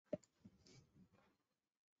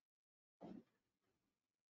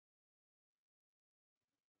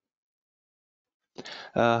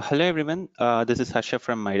Hello everyone, this is Harsha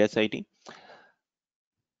from MIDAS IT.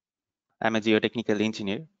 I'm a geotechnical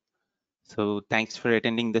engineer. So thanks for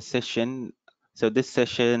attending this session. So this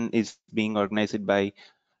session is being organized by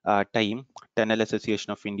TAIym, Tunnel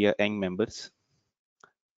Association of India Young members.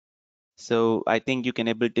 So I think you can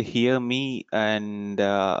able to hear me and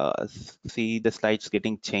see the slides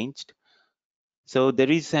getting changed. So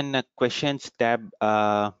there is an questions tab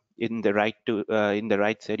in the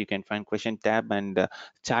right side. You can find question tab and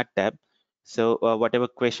chat tab. So whatever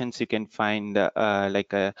questions you can find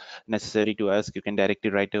necessary to ask, you can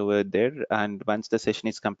directly write over there. And once the session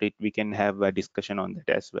is complete, we can have a discussion on that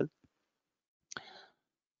as well.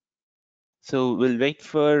 So we'll wait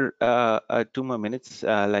for 2 more minutes. We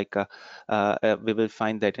will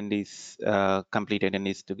find the attendees, complete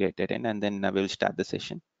attendees to get it in, and then we'll start the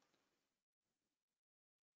session.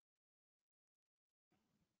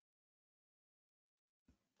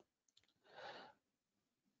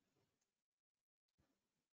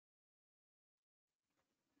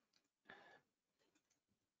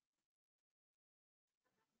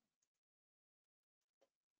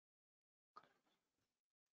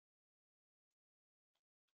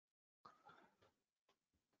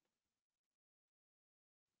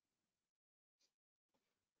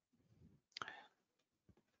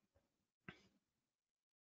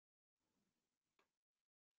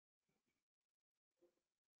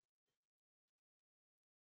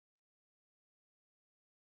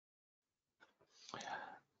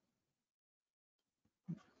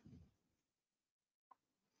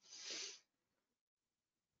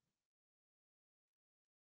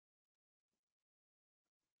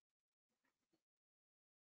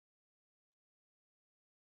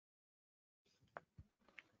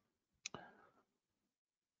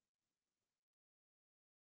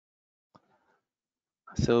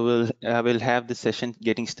 So we'll have the session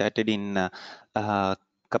getting started in a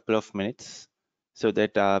couple of minutes, so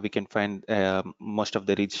that we can find most of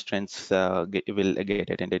the registrants will get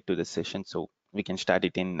attended to the session. So we can start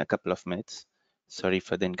it in a couple of minutes. Sorry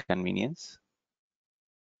for the inconvenience.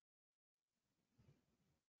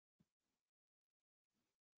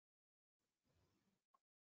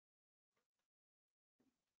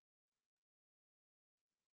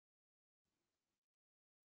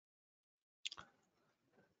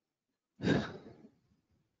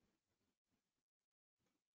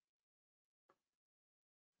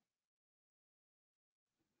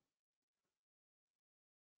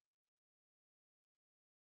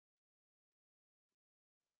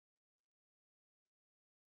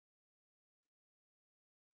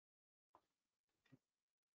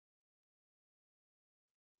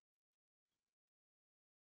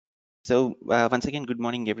 So once again, good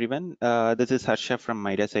morning, everyone. This is Harsha from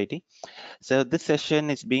MIDAS IT. So this session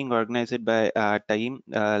is being organized by TAIym,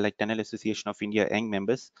 like Tunnel Association of India Young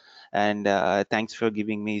members, and thanks for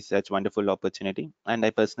giving me such wonderful opportunity. And I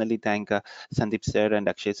personally thank Sandeep sir and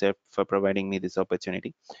Akshay sir for providing me this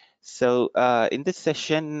opportunity. So in this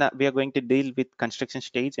session, we are going to deal with construction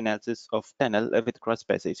stage analysis of tunnel with cross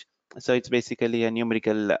passage. So it's basically a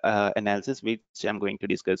numerical analysis which I'm going to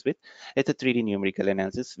discuss with. It's a 3D numerical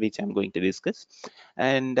analysis which I'm going to discuss.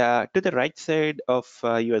 And to the right side of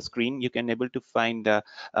your screen, you can able to find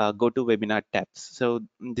GoToWebinar tabs. So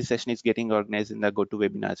this session is getting organized in the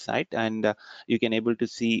GoToWebinar site, and you can able to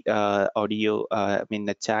see audio,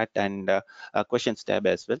 the chat and questions tab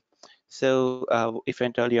as well. So if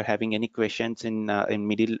at all you're having any questions in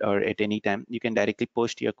middle or at any time, you can directly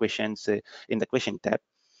post your questions in the question tab,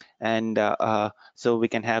 and so we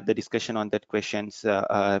can have the discussion on that questions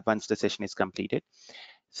once the session is completed.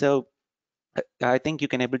 So I think you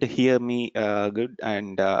can able to hear me good,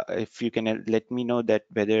 and if you can let me know that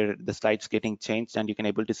whether the slides getting changed and you can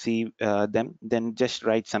able to see them, then just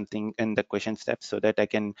write something in the question steps so that I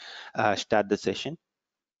can start the session.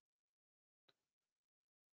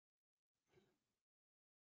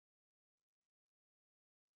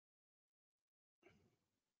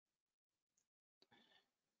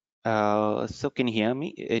 So can you hear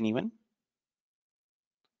me, anyone?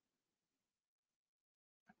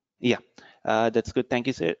 Yeah, that's good. Thank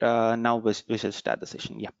you, sir. Now we shall start the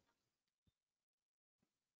session. Yeah.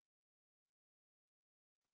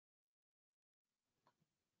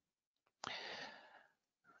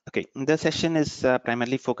 Okay, the session is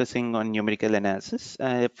primarily focusing on numerical analysis,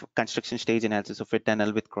 construction stage analysis of a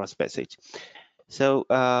tunnel with cross passage. So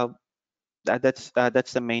that's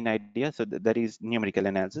the main idea. So that is numerical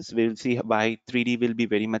analysis. We'll see why 3D will be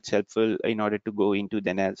very much helpful in order to go into the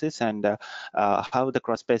analysis, and how the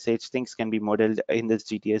cross passage things can be modeled in this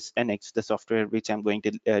GTS NX. The software which I'm going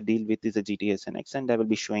to deal with is a GTS NX, and I will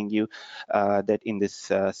be showing you that in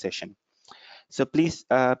this session. So please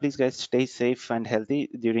guys, stay safe and healthy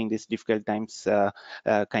during these difficult times.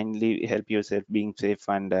 Kindly help yourself being safe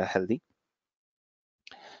and healthy.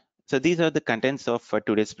 So these are the contents of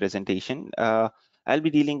today's presentation. I'll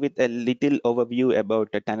be dealing with a little overview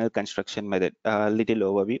about the tunnel construction method,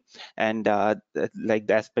 little overview, and like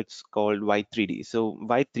the aspects called why 3D. So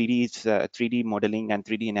why 3D is 3D modeling and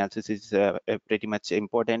 3D analysis is pretty much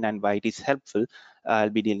important, and why it is helpful.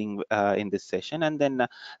 I'll be dealing in this session, and then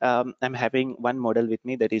I'm having one model with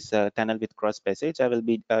me, that is tunnel with cross passage. I will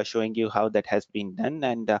be showing you how that has been done,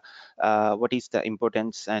 and what is the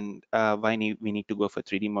importance, and why we need to go for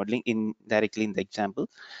 3D modeling in directly in the example.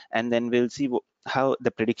 And then we'll see how the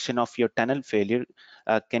prediction of your tunnel failure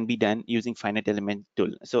can be done using finite element tool.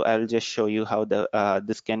 So I'll just show you how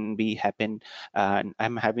this can be happen. And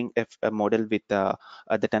I'm having a model with the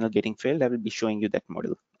tunnel getting failed. I will be showing you that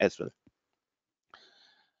model as well.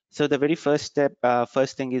 So the very first step,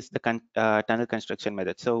 first thing is the tunnel construction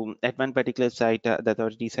method. So at one particular site, the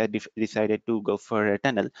authorities had decided to go for a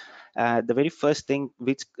tunnel. The very first thing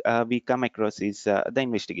which we come across is the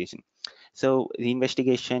investigation. So the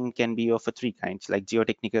investigation can be of three kinds, like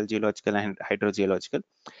geotechnical, geological, and hydrogeological.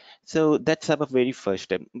 So that's our very first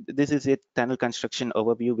step. This is a tunnel construction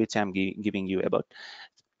overview, which I'm giving you about.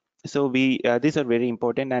 So these are very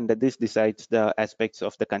important, and this decides the aspects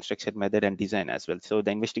of the construction method and design as well. So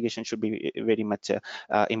the investigation should be very much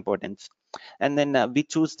important. And then we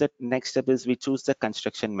choose the next step is we choose the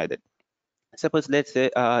construction method. Suppose let's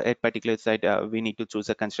say at particular site we need to choose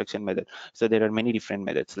a construction method. So there are many different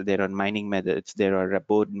methods. So there are mining methods, there are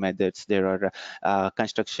board methods, there are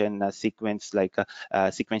construction sequence, like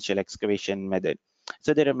sequential excavation method.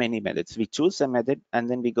 So there are many methods. We choose a method, and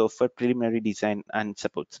then we go for preliminary design and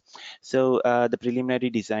supports. So the preliminary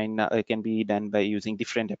design can be done by using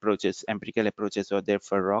different approaches. Empirical approaches are there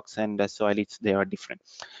for rocks, and soil, they are different.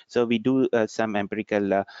 So we do some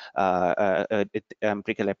empirical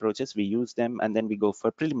approaches, we use them, and then we go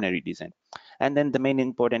for preliminary design. And then the main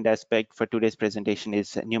important aspect for today's presentation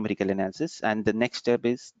is numerical analysis. And the next step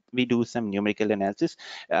is we do some numerical analysis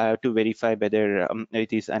to verify whether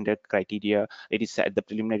it is under criteria, it is the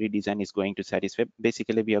preliminary design is going to satisfy.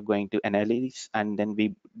 Basically, we are going to analyze, and then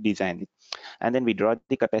we design it, and then we draw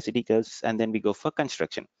the capacity curves, and then we go for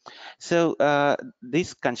construction. So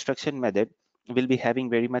this construction method will be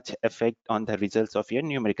having very much effect on the results of your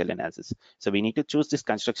numerical analysis. So we need to choose this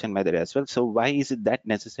construction method as well. So why is it that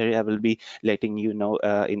necessary? I will be letting you know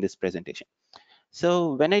in this presentation.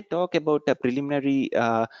 So when I talk about a preliminary,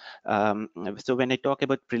 when I talk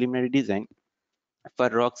about preliminary design, for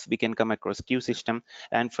rocks, we can come across Q system,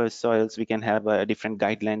 and for soils, we can have different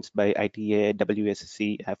guidelines by ITA,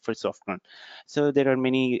 WSC for soft ground. So there are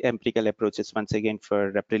many empirical approaches once again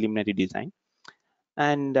for preliminary design.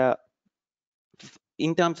 And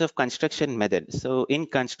in terms of construction methods, so in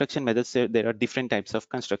construction methods, there are different types of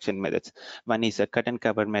construction methods. One is a cut and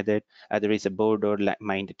cover method, other is a bored or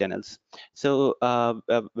mined tunnels. So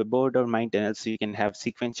bored or mined tunnels, you can have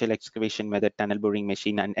sequential excavation method, tunnel boring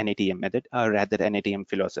machine, and NATM method, or rather NATM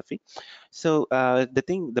philosophy. So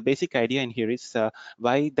the basic idea in here is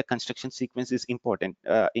why the construction sequence is important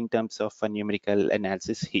in terms of numerical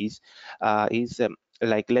analysis is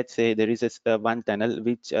like, let's say there is one tunnel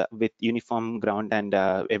which with uniform ground, and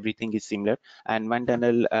everything is similar, and one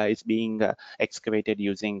tunnel is being excavated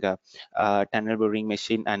using tunnel boring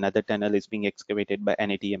machine, and another tunnel is being excavated by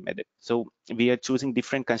NATM method. So we are choosing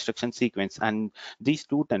different construction sequence, and these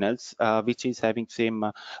two tunnels which is having same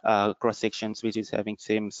cross sections, which is having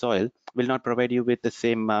same soil, will not provide you with the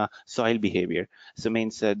same soil behavior. So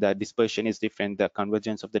means the dispersion is different, the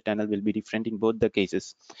convergence of the tunnel will be different in both the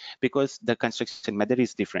cases, because the construction method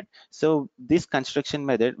is different. So this construction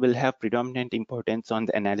method will have predominant importance on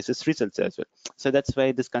the analysis results as well. So that's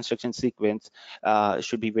why this construction sequence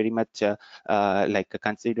should be very much like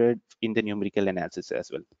considered in the numerical analysis as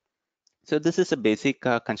well. So this is a basic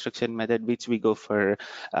construction method which we go for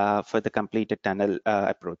the completed tunnel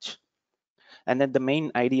approach. And then the main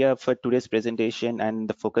idea for today's presentation and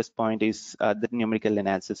the focus point is the numerical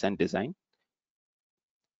analysis and design.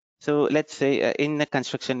 So let's say in the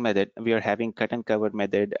construction method, we are having cut and cover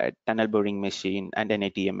method, tunnel boring machine, and an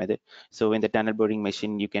ATM method. So in the tunnel boring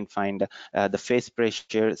machine, you can find the face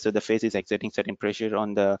pressure. So the face is exerting certain pressure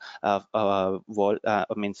on the wall,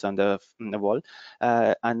 means on the wall,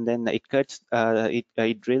 and then it cuts,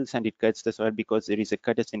 it drills and it cuts the soil because there is a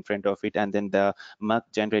cutters in front of it, and then the muck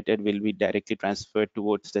generated will be directly transferred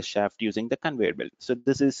towards the shaft using the conveyor belt. So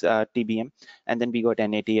this is TBM, and then we got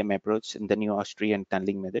an ATM approach in the new Austrian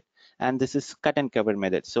tunneling method. and this is cut and cover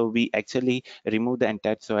method. So we actually remove the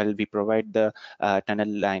entire soil, we provide the tunnel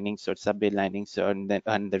linings or subway linings and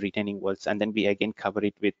the retaining walls, and then we again cover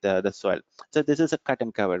it with the soil. So this is a cut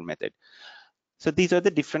and cover method. So these are the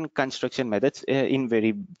different construction methods in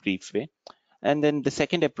very brief way. And then the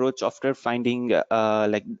second approach after finding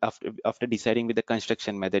like after deciding with the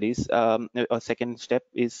construction method is a second step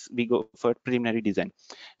is we go for preliminary design.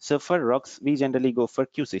 So for rocks we generally go for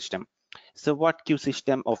Q system. So what Q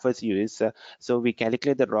system offers you is so we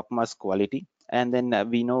calculate the rock mass quality, and then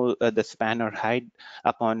we know the span or height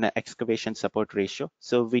upon excavation support ratio.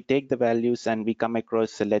 So we take the values and we come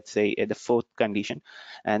across let's say the fourth condition,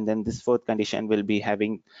 and then this fourth condition will be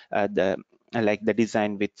having the like the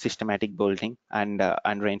design with systematic bolting and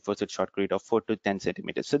reinforced shotcrete of 4 to 10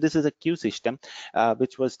 centimeters. So this is a Q system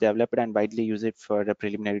which was developed and widely used for the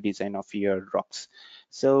preliminary design of your rocks.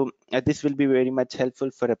 So this will be very much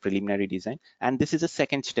helpful for a preliminary design, and this is a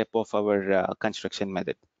second step of our construction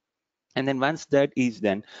method. And then once that is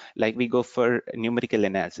done, like we go for numerical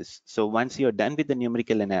analysis. So once you're done with the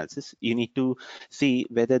numerical analysis, you need to see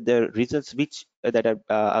whether the results which that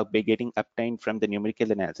are getting obtained from the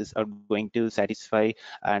numerical analysis are going to satisfy,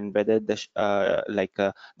 and whether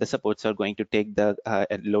the supports are going to take the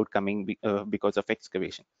load coming because of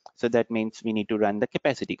excavation. So that means we need to run the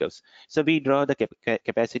capacity curves. So we draw the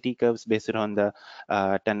capacity curves based on the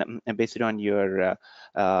based on your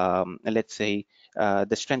let's say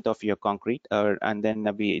the strength of your concrete, and then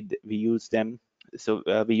we use them. So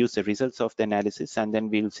we use the results of the analysis, and then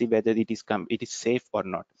we'll see whether it is safe or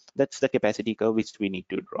not. That's the capacity curve which we need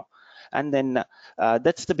to draw, and then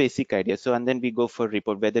that's the basic idea. So and then we go for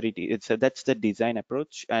report whether it is. So that's the design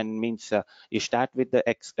approach, and means you start with the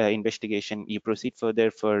investigation, you proceed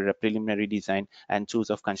further for preliminary design and choose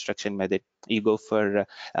of construction method. You go for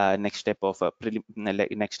next step of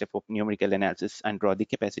next step of numerical analysis and draw the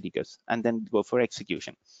capacity curves, and then go for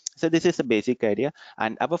execution. So this is the basic idea,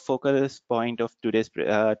 and our focus point of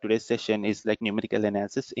today's session is like numerical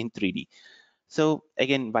analysis in 3D. So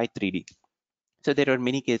again, why 3D? So there are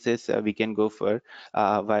many cases we can go for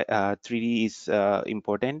why 3D is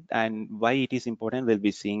important, and why it is important we'll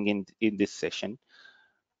be seeing in this session.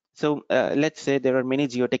 So let's say there are many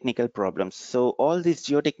geotechnical problems. So all these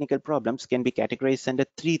geotechnical problems can be categorized under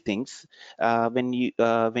three things when you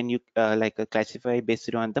classify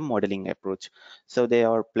based on the modeling approach. So they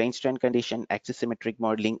are plane strain condition, axisymmetric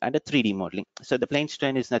modeling, and a 3D modeling. So the plane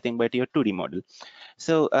strain is nothing but your 2D model.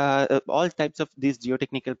 So all types of these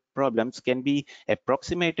geotechnical problems can be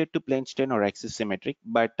approximated to plane strain or axisymmetric,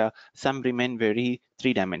 but some remain very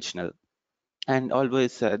three-dimensional. And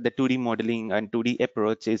always the 2D modeling and 2D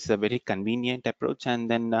approach is a very convenient approach, and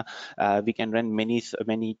then we can run many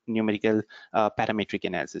numerical parametric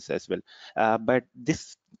analysis as well. But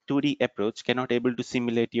this 2D approach cannot able to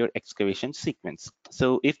simulate your excavation sequence.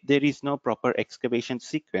 So if there is no proper excavation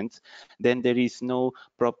sequence, then there is no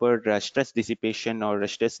proper stress dissipation or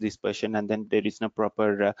stress dispersion, and then there is no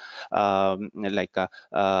proper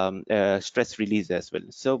stress release as well.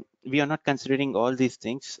 So we are not considering all these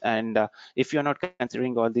things, and if you're not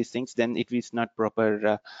considering all these things, then it is not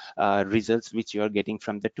proper results which you are getting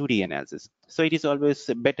from the 2D analysis. So it is always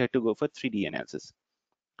better to go for 3D analysis.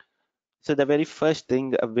 So the very first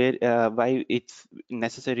thing why it's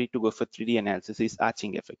necessary to go for 3D analysis is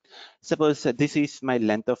arching effect. Suppose this is my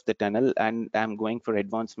length of the tunnel, and I'm going for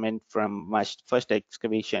advancement from my first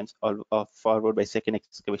excavations or forward by second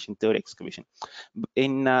excavation, third excavation.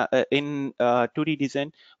 In 2D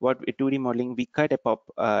design, 2D modeling, we cut a pop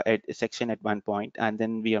at a section at one point, and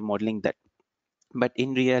then we are modeling that. But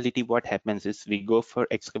in reality, what happens is we go for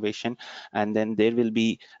excavation, and then there will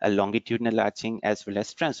be a longitudinal arching as well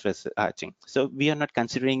as transverse arching. So we are not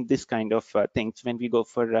considering this kind of things when we go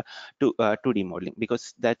for 2D modeling,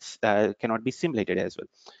 because that's cannot be simulated as well.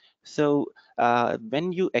 So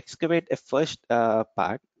when you excavate a first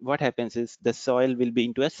part, what happens is the soil will be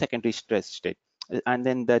into a secondary stress state, and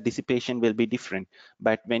then the dissipation will be different.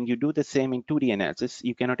 But when you do the same in 2D analysis,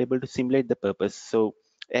 you cannot able to simulate the purpose. So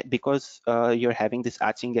because you're having this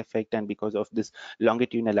arching effect, and because of this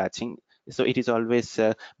longitudinal arching, so it is always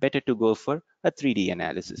better to go for a 3D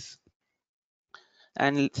analysis.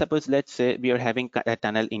 And suppose, let's say we are having a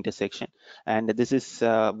tunnel intersection, and this is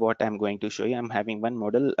what I'm going to show you. I'm having one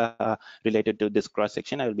model related to this cross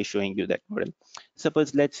section. I will be showing you that model.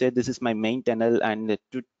 Suppose, let's say this is my main tunnel, and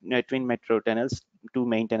two twin metro tunnels, two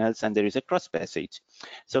main tunnels, and there is a cross passage.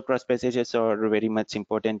 So cross passages are very much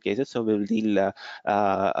important cases, so we'll deal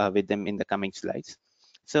with them in the coming slides.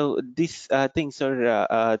 So these things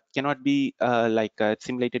are cannot be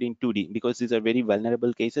simulated in 2D because these are very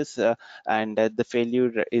vulnerable cases, and the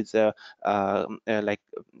failure is like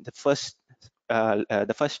the first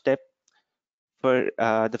step for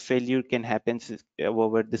the failure can happen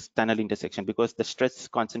over this tunnel intersection, because the stress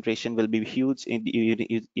concentration will be huge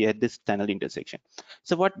at this tunnel intersection.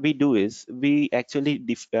 So what we do is we actually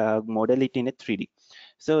model it in a 3D.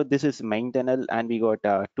 So this is main tunnel, and we got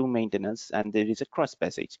two main tunnels, and there is a cross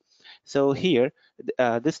passage. So here,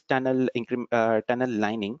 this tunnel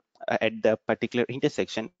lining at the particular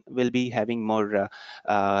intersection will be having more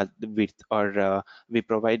width, or we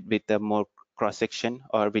provide with a more cross section,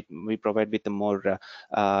 or we provide with a more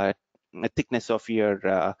uh, thickness of your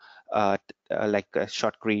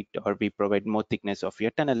shotcrete, or we provide more thickness of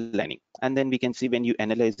your tunnel lining. And then we can see, when you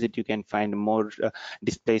analyze it, you can find more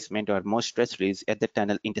displacement or more stress release at the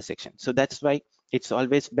tunnel intersection. So that's why it's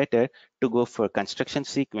always better to go for construction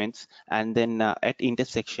sequence, and then at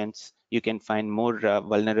intersections you can find more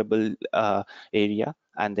vulnerable area,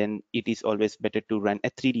 and then it is always better to run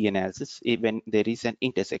a 3D analysis when there is an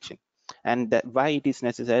intersection. And why it is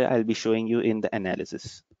necessary, I'll be showing you in the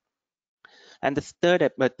analysis. And the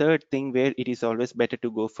third thing where it is always better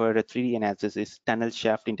to go for a 3D analysis is tunnel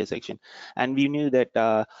shaft intersection. And we knew that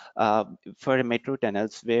uh, for metro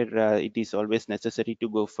tunnels, where it is always necessary to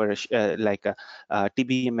go for a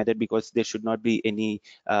TBM method, because there should not be any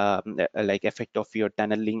effect of your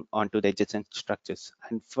tunneling onto the adjacent structures.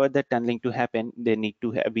 And for the tunneling to happen, we need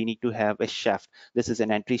to have a shaft. This is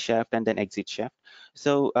an entry shaft and then exit shaft.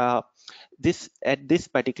 So this at this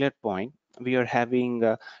particular point, we are having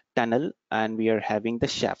a tunnel and we are having the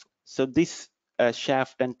shaft. So this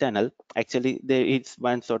shaft and tunnel, actually there is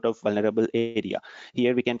one sort of vulnerable area.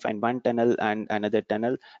 Here we can find one tunnel and another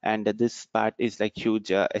tunnel, and this part is like huge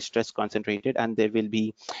stress concentrated, and there will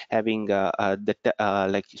be having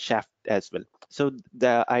like shaft as well. So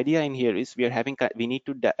the idea in here is we need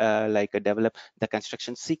to develop the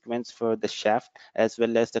construction sequence for the shaft, as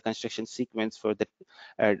well as the construction sequence for the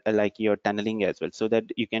like your tunneling as well, so that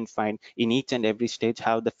you can find in each and every stage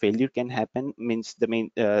how the failure can happen. Means the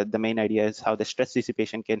main idea is how the stress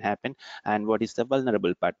dissipation can happen, and what is the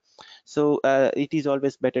vulnerable part. So it is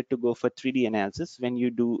always better to go for 3D analysis when you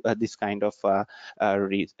do this kind of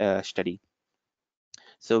study.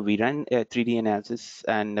 So we run a 3D analysis,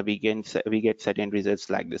 and we get certain results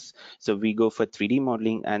like this. So we go for 3D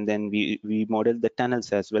modeling, and then we model the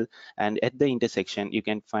tunnels as well. And at the intersection, you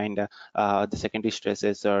can find the secondary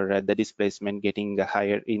stresses, or the displacement getting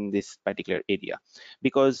higher in this particular area,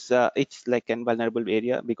 because it's like an vulnerable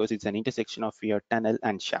area, because it's an intersection of your tunnel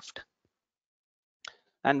and shaft.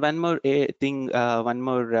 And one more area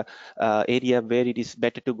where it is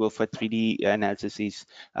better to go for 3D analysis is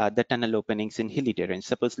the tunnel openings in hilly terrain.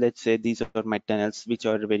 Suppose, let's say these are my tunnels, which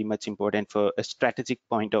are very much important for a strategic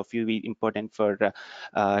point of view, important for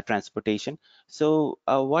transportation. So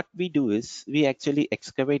what we do is we actually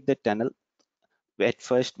excavate the tunnel. At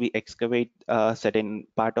first, we excavate a certain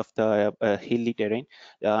part of the hilly terrain,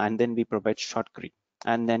 and then we provide shotcrete,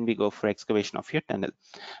 and then we go for excavation of your tunnel.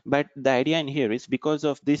 But the idea in here is, because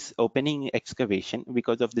of this opening excavation,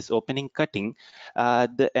 because of this opening cutting,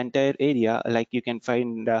 the entire area, like you can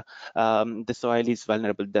find the soil is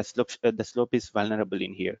vulnerable, the slope is vulnerable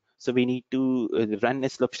in here. So we need to run a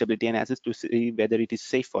slope stability analysis to see whether it is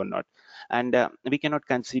safe or not. And we cannot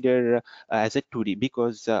consider as a 2D,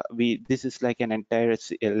 because this is like an entire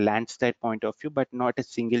landslide point of view, but not a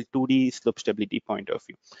single 2D slope stability point of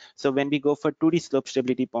view. So when we go for 2D slope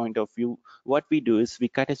stability point of view, what we do is we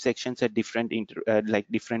cut a sections at different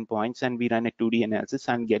points, and we run a 2D analysis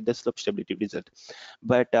and get the slope stability result.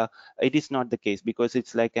 But it is not the case, because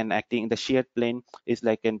it's like an acting the shear plane is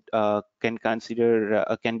like an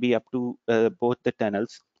can be up to both the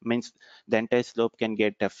tunnels. Means the entire slope can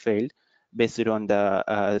get failed based on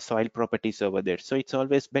the soil properties over there. So it's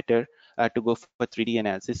always better to go for 3D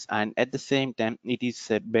analysis, and at the same time it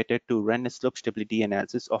is better to run a slope stability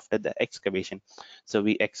analysis after the excavation. So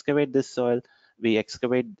we excavate the soil, we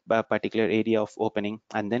excavate a particular area of opening,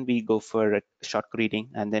 and then we go for a shotcreting,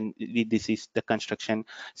 and then this is the construction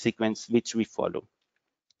sequence which we follow.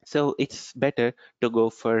 So it's better to go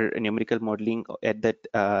for numerical modeling at that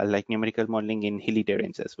numerical modeling in hilly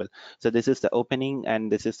terrains as well. So this is the opening,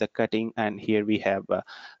 and this is the cutting, and here we have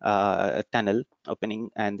a tunnel opening,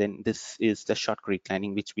 and then this is the shotcrete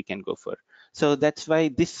lining which we can go for. So that's why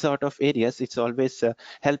this sort of areas, it's always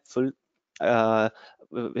helpful.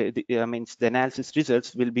 Means the analysis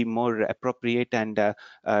results will be more appropriate and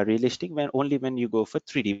realistic when you go for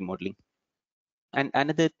 3D modeling. And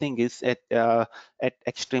another thing is at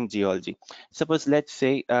extreme geology. Suppose, let's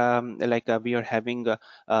say, we are having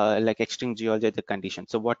like extreme geology at the condition.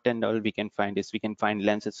 So what and all we can find is we can find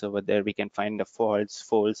lenses over there. We can find the faults,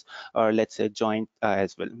 folds, or let's say joint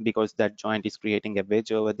as well, because that joint is creating a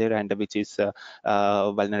wedge over there, and which is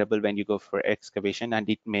vulnerable when you go for excavation, and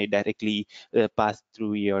it may directly pass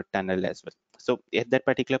through your tunnel as well. So at that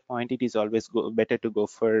particular point, it is always better to go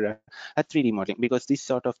for a 3D modeling, because this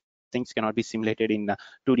sort of things cannot be simulated in a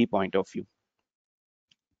 2D point of view.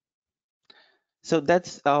 So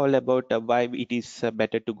that's all about why it is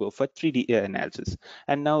better to go for 3D analysis.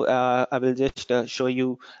 And now I will just show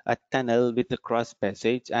you a tunnel with a cross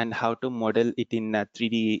passage and how to model it in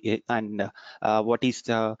 3D, and what is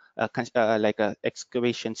the like a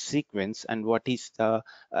excavation sequence, and what is the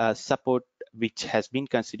support which has been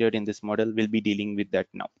considered in this model. We'll be dealing with that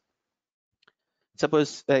now.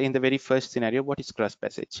 Suppose in the very first scenario, what is cross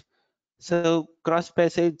passage? So cross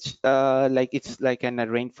passage, like it's like an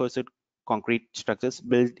reinforced concrete structures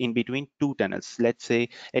built in between two tunnels. Let's say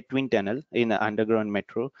a twin tunnel in an underground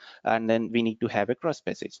metro, and then we need to have a cross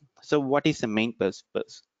passage. So what is the main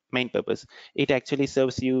purpose? Main purpose. It actually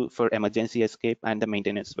serves you for emergency escape and the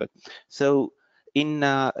maintenance work. So in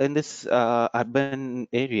this urban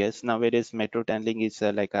areas nowadays, metro tunneling is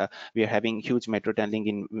we are having huge metro tunneling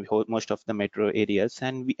in most of the metro areas,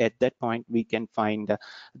 and at that point we can find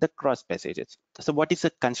the cross passages. So what is the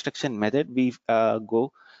construction method we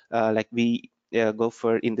go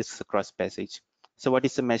for in this cross passage? So what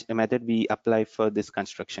is the method we apply for this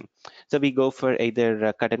construction? So we go for either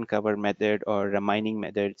a cut and cover method or a mining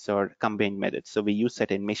methods or combined methods. So we use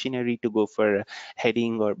certain machinery to go for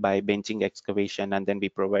heading or by benching excavation, and then we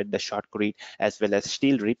provide the shotcrete as well as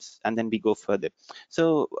steel ribs, and then we go further.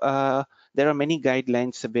 So there are many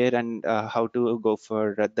guidelines where and how to go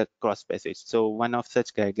for the cross passage. So one of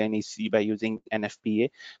such guideline is by using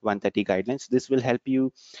NFPA 130 guidelines. This will help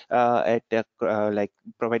you at like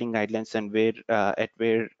providing guidelines and where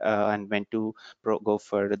and when to go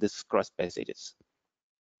for this cross passages.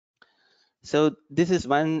 So this is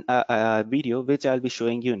one video which I'll be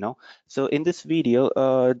showing you now. So in this video,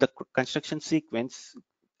 the construction sequence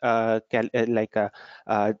actually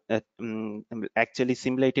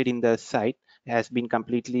simulated in the site has been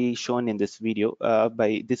completely shown in this video.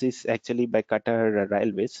 This is actually by Qatar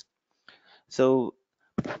Railways. So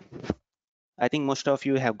I think most of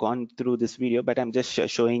you have gone through this video, but I'm just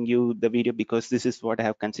showing you the video because this is what I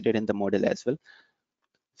have considered in the model as well.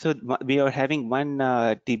 So we are having one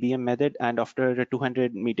TBM method, and after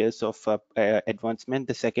 200 meters of advancement,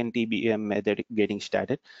 the second TBM method getting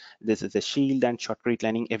started. This is a shield and shotcrete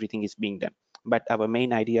lining, everything is being done. But our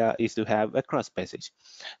main idea is to have a cross passage.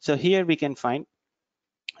 So here we can find,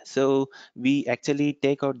 so we actually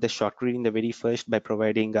take out the shotcrete in the very first by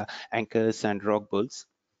providing anchors and rock bolts.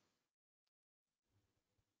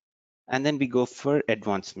 And then we go for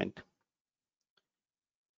advancement.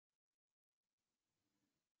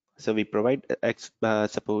 So we provide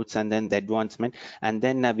supports and then the advancement, and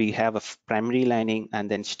then we have a primary lining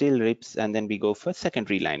and then steel ribs, and then we go for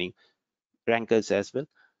secondary lining, rankers as well.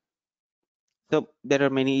 So there are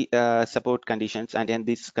many support conditions, and in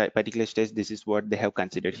this particular stage, this is what they have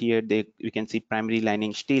considered. Here, we can see primary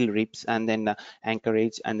lining, steel ribs, and then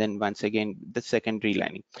anchorage, and then once again the secondary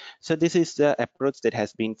lining. So this is the approach that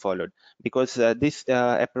has been followed, because this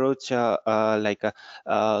approach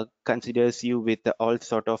considers you with all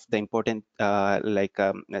sort of the important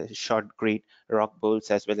shotcrete, rock bolts,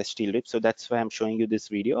 as well as steel ribs. So that's why I'm showing you this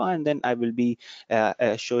video, and then I will be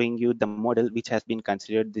showing you the model which has been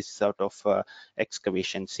considered this sort of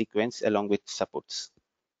excavation sequence along with supports.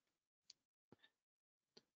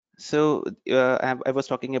 So I was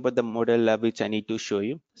talking about the model which I need to show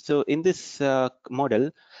you. So in this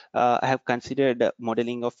model, I have considered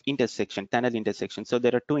modeling of intersection, tunnel intersection. So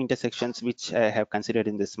there are two intersections which I have considered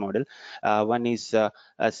in this model. One is a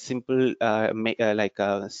simple, like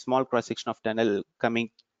a small cross section of tunnel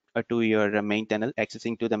coming to your main tunnel,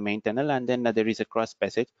 accessing to the main tunnel, and then there is a cross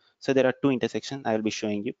passage. So there are two intersections I will be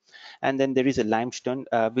showing you. And then there is a limestone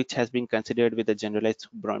which has been considered with a generalized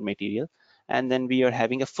brown material, and then we are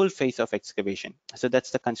having a full phase of excavation. So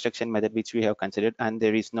that's the construction method which we have considered, and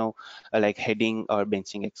there is no like heading or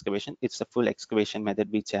benching excavation. It's the full excavation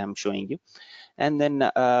method which I am showing you. And then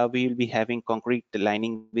we will be having concrete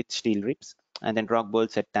lining with steel ribs, and then rock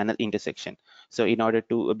bolts at tunnel intersection. So in order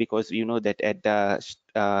to, because you know that at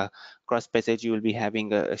the cross passage you will be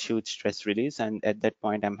having a huge stress release, and at that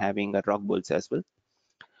point I'm having a rock bolts as well.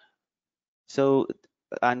 So,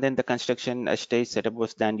 and then the construction stage setup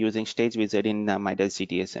was done using stage wizard in MIDAS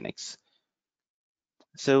GTSNX.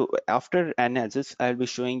 So after analysis, I'll be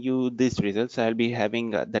showing you these results. I'll be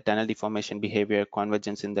having the tunnel deformation behavior,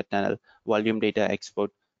 convergence in the tunnel, volume data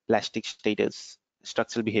export, plastic status,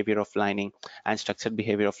 structural behavior of lining, and structural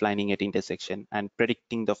behavior of lining at intersection, and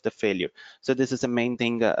predicting of the failure. So this is the main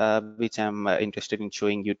thing which I'm interested in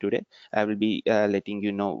showing you today. I will be letting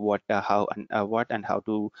you know what, how, and what and how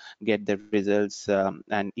to get the results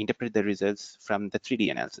and interpret the results from the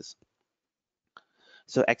 3D analysis.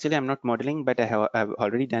 So actually, I'm not modeling, but I've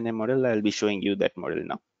already done a model. I'll be showing you that model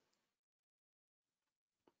now.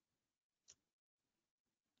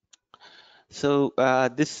 So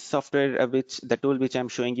this software, which the tool which I'm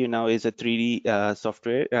showing you now is a 3D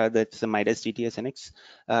software that's the MIDAS GTSNX.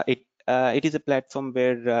 It is a platform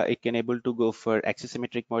where it can able to go for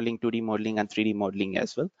axisymmetric modeling, 2D modeling, and 3D modeling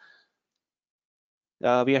as well.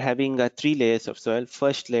 We are having three layers of soil.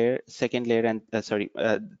 First layer, second layer, and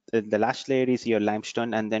the last layer is your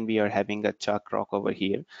limestone, and then we are having a chalk rock over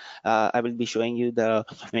here. I will be showing you the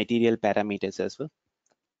material parameters as well.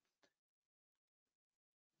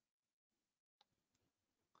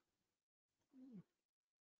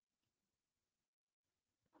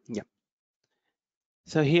 Yeah.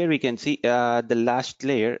 So here we can see the last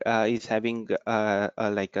layer is having the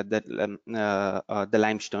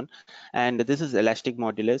limestone, and this is elastic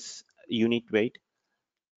modulus, unit weight,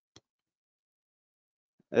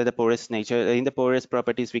 the porous nature. In the porous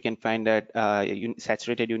properties, we can find that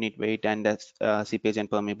saturated unit weight and seepage and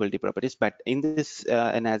permeability properties. But in this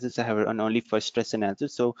analysis, I have an only first stress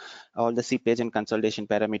analysis, so all the seepage and consolidation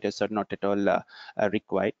parameters are not at all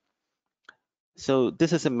required. So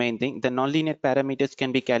this is the main thing. The nonlinear parameters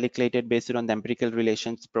can be calculated based on the empirical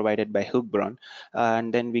relations provided by Hook-Brown,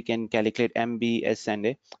 and then we can calculate M, B, S, and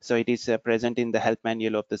A. So it is present in the help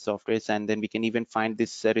manual of the softwares, and then we can even find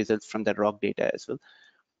this results from the rock data as well.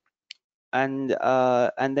 And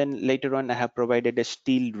then later on, I have provided a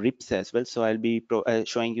steel rips as well. So I'll be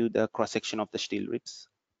showing you the cross section of the steel rips.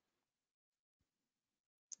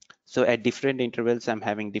 So at different intervals, I'm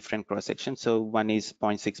having different cross sections. So one is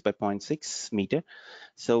zero 0.6 by 0.6 meter.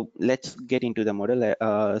 So let's get into the model.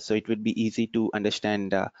 So it would be easy to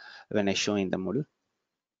understand when I show in the model.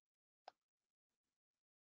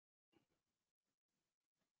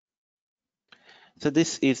 So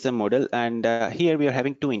this is the model, and here we are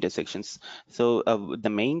having two intersections. So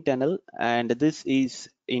the main tunnel, and this is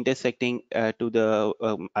intersecting to the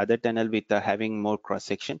other tunnel with having more cross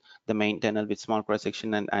section. The main tunnel with small cross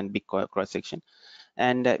section and big cross section.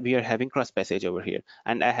 And we are having cross passage over here,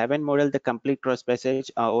 and I haven't modeled the complete cross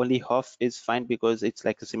passage. Only half is fine because it's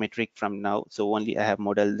like a symmetric from now, so only I have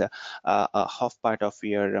modeled the a half part of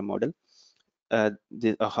your model, a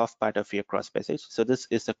half part of your cross passage. So this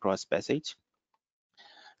is the cross passage,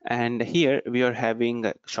 and here we are having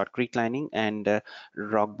shotcrete lining and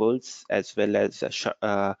rock bolts, as well as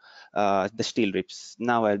the steel rips.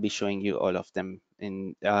 Now I'll be showing you all of them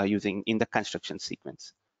in using in the construction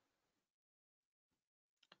sequence.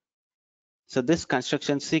 So this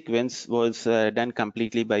construction sequence was done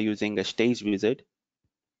completely by using a stage wizard.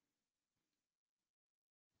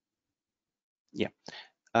 Yeah.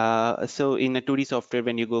 So in a 2D software,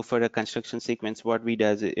 when you go for a construction sequence, what we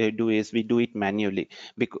do is we do it manually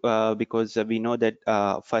because we know that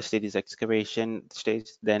first it is excavation stage,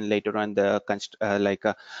 then later on the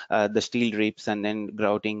steel rips, and then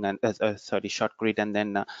grouting, and shotcrete, and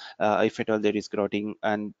then if at all there is grouting,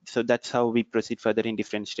 and so that's how we proceed further in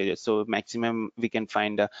different stages. So maximum we can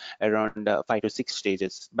find around 5 to 6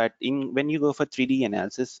 stages. But in when you go for 3D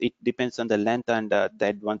analysis, it depends on the length and the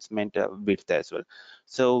advancement width as well.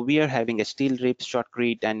 So we are having a steel rip,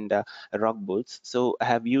 shotcrete, and rock bolts. So I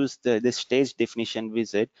have used this stage definition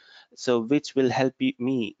wizard, so which will help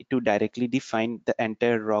me to directly define the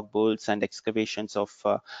entire rock bolts and excavations of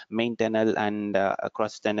main tunnel and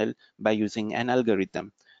cross tunnel by using an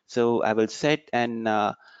algorithm. So I will set an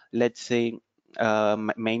let's say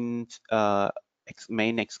main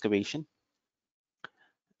excavation,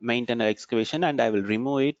 main tunnel excavation, and I will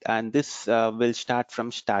remove it, and this will start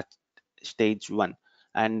from stage 1,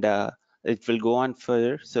 and it will go on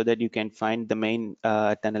further so that you can find the main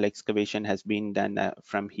tunnel excavation has been done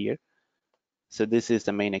from here. So this is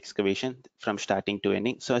the main excavation from starting to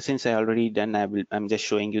ending. So since I already done, I'm just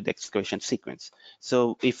showing you the excavation sequence.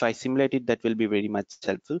 So if I simulate it, that will be very much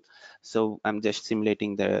helpful. So I'm just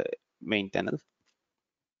simulating the main tunnel.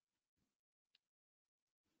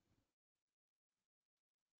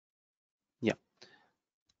 Yeah.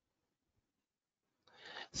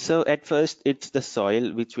 So at first, it's the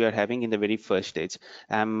soil which we are having in the very first stage.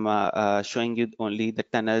 I'm showing you only the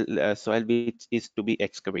tunnel soil which is to be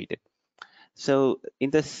excavated. So in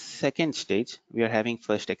the second stage, we are having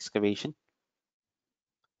first excavation.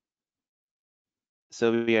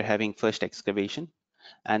 So we are having first excavation,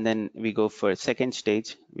 and then we go for second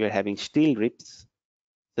stage. We are having steel ribs.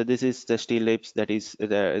 So this is the steel ribs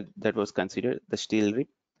that was considered the steel rib,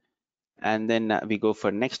 and then we go for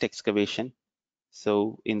next excavation.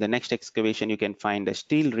 So in the next excavation, you can find a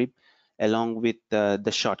steel rib along with the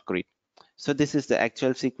shotcrete. So this is the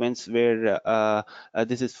actual sequence where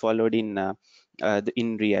this is followed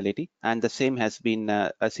in reality, and the same has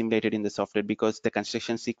been simulated in the software, because the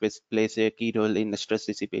construction sequence plays a key role in the stress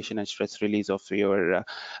dissipation and stress release of your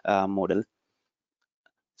model.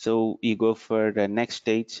 So you go for the next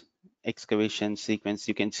stage excavation sequence.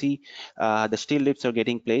 You can see the steel ribs are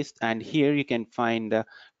getting placed, and here you can find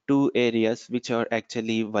two areas which are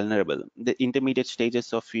actually vulnerable. The intermediate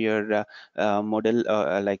stages of your model,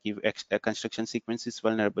 like if construction sequence is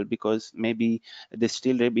vulnerable, because maybe the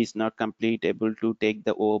steel rib is not complete able to take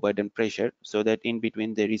the overburden pressure, so that in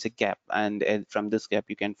between there is a gap, and from this gap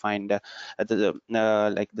you can find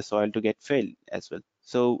like the soil to get failed as well.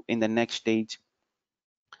 So in the next stage,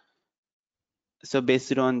 so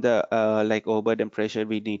based on the like overburden pressure,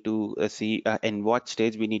 we need to see in what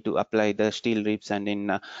stage we need to apply the steel ribs, and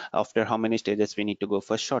in after how many stages we need to go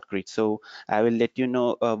for shotcrete. So I will let you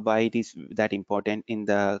know why it is that important in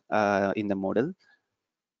the model.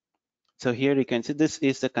 So here you can see this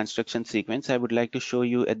is the construction sequence. I would like to show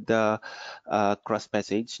you at the cross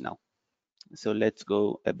passage now. So let's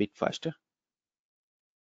go a bit faster.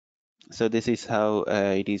 So this is how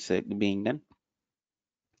it is being done.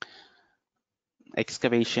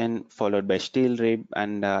 Excavation followed by steel rib,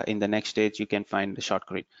 and in the next stage you can find the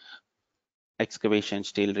shotcrete. Excavation,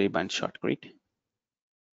 steel rib, and shotcrete.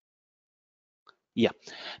 Yeah,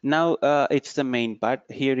 now it's the main part.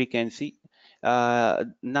 Here you can see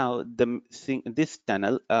now this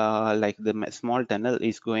tunnel, like the small tunnel,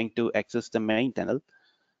 is going to access the main tunnel,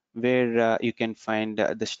 where you can find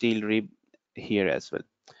the steel rib here as well.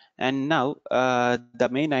 And now the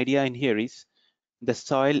main idea in here is the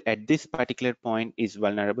soil at this particular point is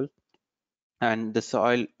vulnerable, and the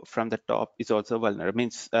soil from the top is also vulnerable.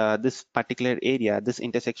 Means this particular area, this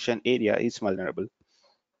intersection area is vulnerable.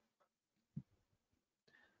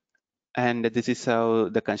 And this is how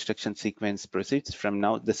the construction sequence proceeds from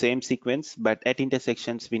now. The same sequence, but at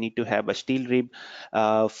intersections, we need to have a steel rib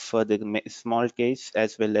for the small case,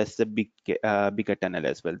 as well as the bigger tunnel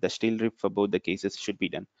as well. The steel rib for both the cases should be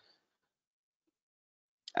done.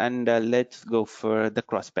 And let's go for the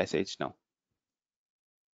cross passage now.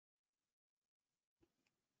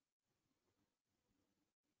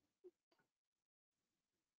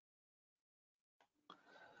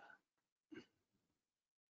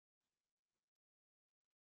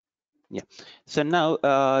 Yeah. So now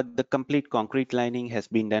the complete concrete lining has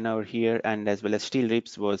been done over here, and as well as steel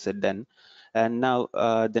ribs was done. And now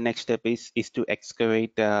the next step is to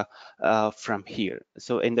excavate from here.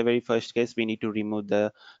 So in the very first case, we need to remove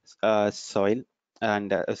the soil,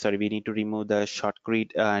 and sorry, we need to remove the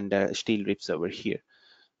shotcrete and steel ribs over here.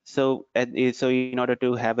 So, so in order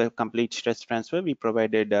to have a complete stress transfer, we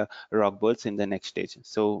provided rock bolts in the next stage.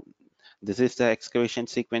 So this is the excavation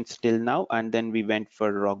sequence till now, and then we went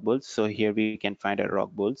for rock bolts. So here we can find a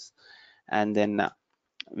rock bolts, and then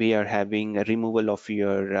we are having a removal of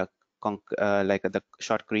your like the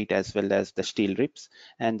shotcrete as well as the steel ribs,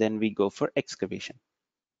 and then we go for excavation.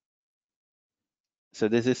 So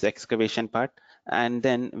this is the excavation part, and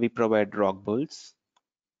then we provide rock bolts.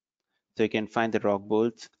 So you can find the rock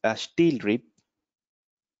bolts, a steel rib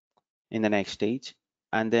in the next stage,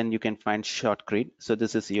 and then you can find shotcrete. So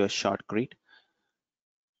this is your shotcrete,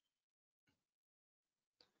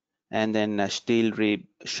 and then steel rib,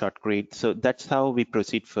 shotcrete. So that's how we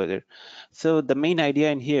proceed further. So the main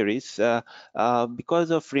idea in here is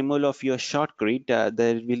because of removal of your shotcrete,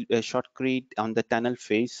 there will a shotcrete on the tunnel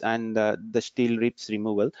face, and the steel ribs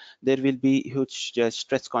removal, there will be huge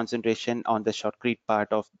stress concentration on the shotcrete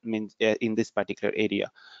part of means in this particular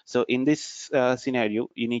area. So in this scenario,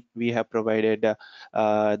 we have provided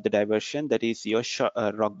the diversion, that is your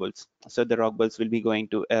rock bolts. So the rock bolts will be going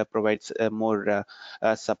to provide more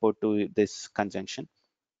support to this conjunction.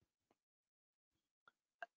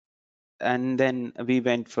 And then we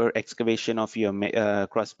went for excavation of your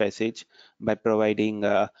cross passage by providing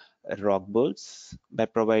rock bolts, by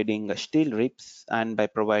providing steel ribs, and by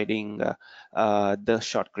providing the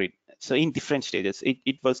shotcrete. So in different stages,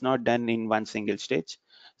 it was not done in one single stage.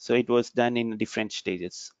 So it was done in different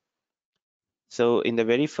stages. So in the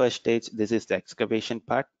very first stage, this is the excavation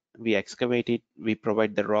part. We excavate it, we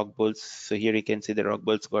provide the rock bolts. So here you can see the rock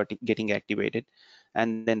bolts getting activated,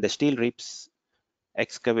 and then the steel ribs,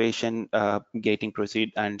 excavation, gating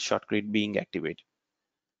proceed, and shotcrete being activated.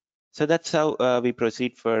 So that's how we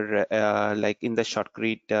proceed for like in the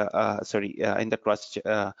shotcrete, in the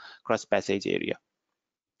cross passage area.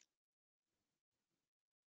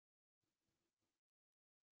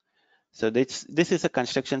 So this is a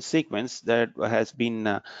construction sequence that has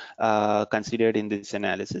been considered in this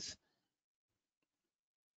analysis.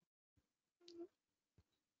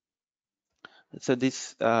 So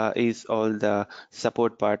this is all the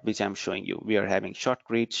support part which I'm showing you. We are having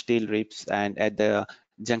shotcrete, steel ribs, and at the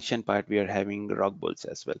junction part we are having rock bolts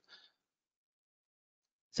as well.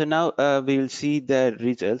 So now we will see the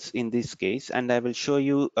results in this case, and I will show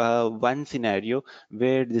you one scenario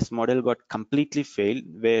where this model got completely failed,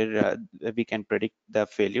 where we can predict the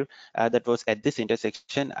failure that was at this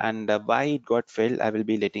intersection, and why it got failed I will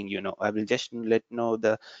be letting you know. I will just let know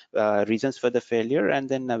the reasons for the failure, and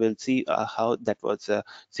then I will see how that was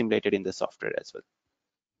simulated in the software as well.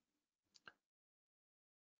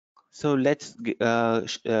 So let's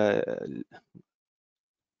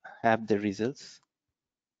have the results.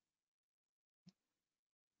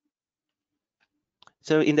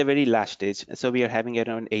 So in the very last stage, so we are having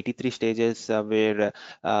around 83 stages where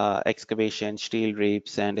excavation, steel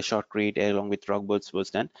ribs, and a shotcrete along with rock bolts was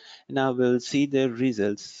done. Now we'll see the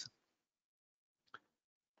results.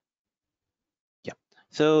 Yeah.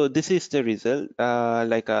 So this is the result.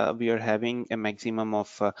 We are having a maximum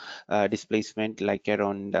of displacement like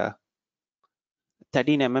around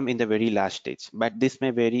 13 mm in the very last stage, but this may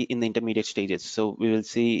vary in the intermediate stages. So we will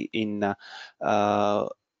see in uh,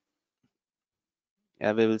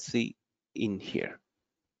 we will see in here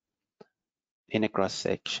in a cross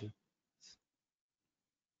section.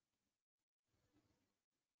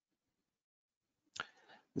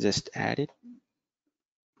 Just add it.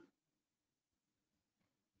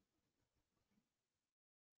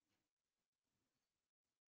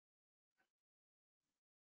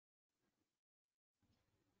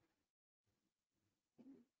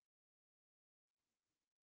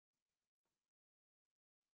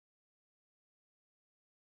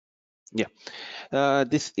 Yeah.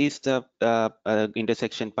 This is the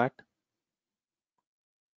intersection part.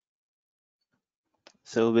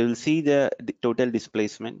 So we will see the total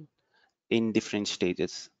displacement in different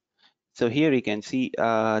stages. So here you can see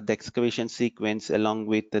the excavation sequence along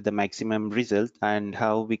with the maximum result and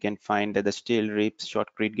how we can find the steel ribs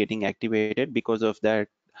shotcrete getting activated. Because of that,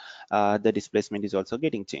 the displacement is also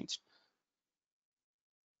getting changed.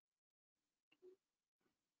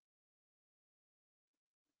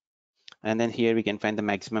 And then here we can find the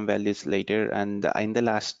maximum values later, and in the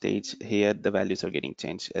last stage here the values are getting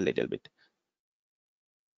changed a little bit.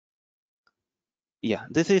 Yeah,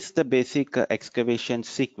 this is the basic excavation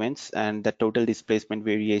sequence and the total displacement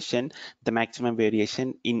variation, the maximum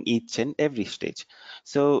variation in each and every stage.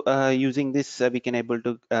 So using this, we can able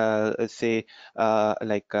to say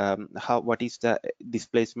what is the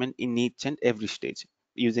displacement in each and every stage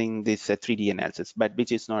using this 3D analysis, but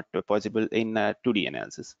which is not possible in 2D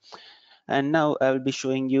analysis. And now I will be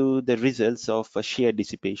showing you the results of shear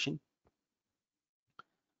dissipation.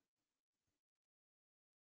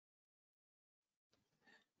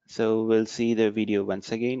 So we'll see the video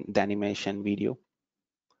once again, the animation video.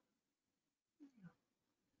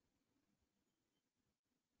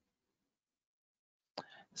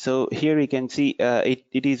 So here you can see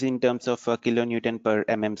it is in terms of kilonewton per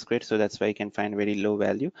mm squared. So that's why you can find very low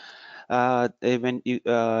value. When you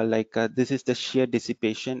this is the shear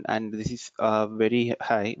dissipation, and this is very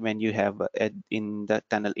high when you have in the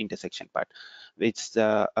tunnel intersection part. It's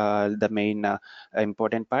the main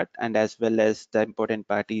important part, and as well as the important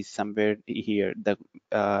part is somewhere here, the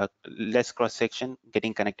less cross section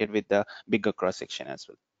getting connected with the bigger cross section as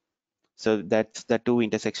well. So that's the two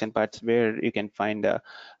intersection parts where you can find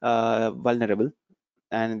vulnerable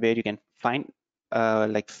and where you can find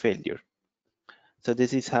like failure. So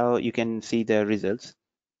this is how you can see the results.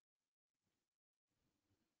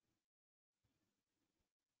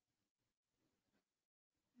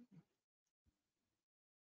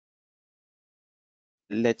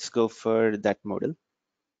 Let's go for that model.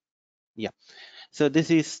 Yeah, so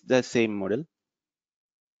this is the same model,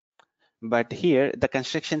 but here the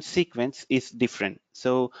construction sequence is different.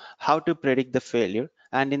 So how to predict the failure?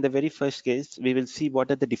 And in the very first case, we will see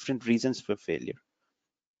what are the different reasons for failure.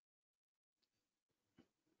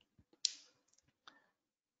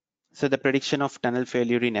 So the prediction of tunnel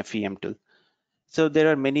failure in FEM tool. So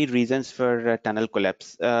there are many reasons for tunnel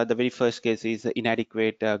collapse. The very first case is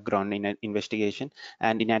inadequate ground investigation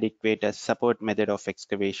and inadequate support method of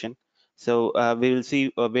excavation. So we will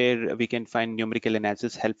see where we can find numerical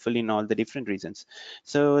analysis helpful in all the different reasons.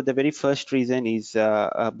 So the very first reason is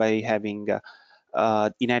by having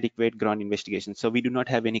inadequate ground investigation. So we do not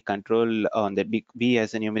have any control on that. We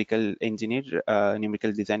as a numerical engineer,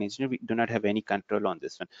 numerical design engineer, we do not have any control on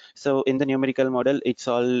this one. So in the numerical model, it's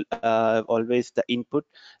all always the input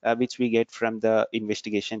which we get from the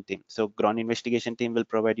investigation team. So ground investigation team will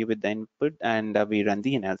provide you with the input, and we run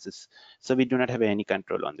the analysis. So we do not have any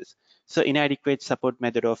control on this. So inadequate support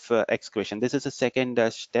method of excavation. This is a second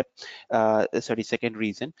step, second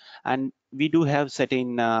reason. And we do have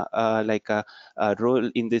certain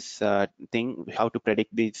role in this thing, how to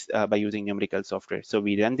predict this by using numerical software. So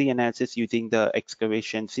we run the analysis using the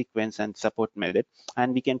excavation sequence and support method,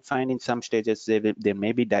 and we can find in some stages there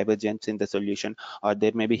may be divergence in the solution, or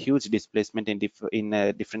there may be huge displacement in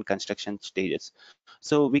different construction stages.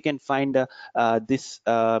 So we can find this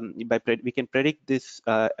we can predict this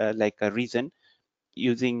like a reason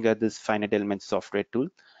using this finite element software tool.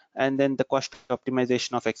 And then the cost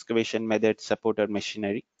optimization of excavation method support our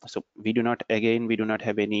machinery. So we do not, again, we do not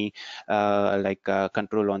have any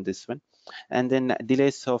control on this one. And then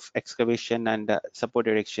delays of excavation and support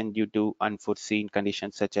erection due to unforeseen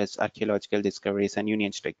conditions such as archaeological discoveries and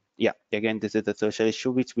union strike. Yeah, again, this is a social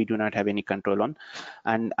issue which we do not have any control on.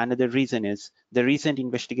 And another reason is the recent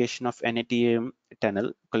investigation of NATM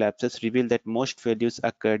tunnel collapses revealed that most failures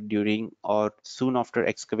occurred during or soon after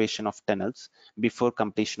excavation of tunnels before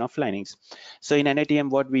completion of linings. So in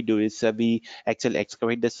NATM, what we do is we actually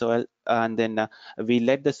excavate the soil, and then we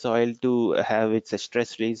let the soil to have its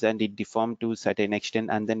stress release and it deform to a certain extent,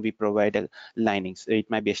 and then we provide linings. It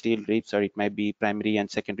might be steel ribs, or it might be primary and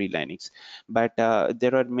secondary linings. But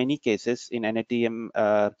there are many cases in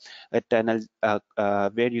NATM tunnel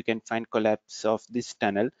where you can find collapse of this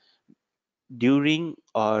tunnel during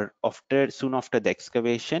or after, soon after the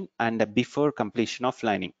excavation and before completion of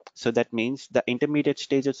lining. So that means the intermediate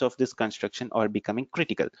stages of this construction are becoming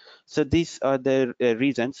critical. So these are the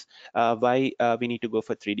reasons why we need to go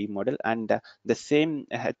for 3D model. And the same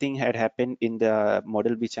thing had happened in the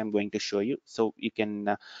model which I'm going to show you. So you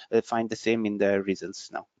can find the same in the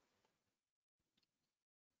results now.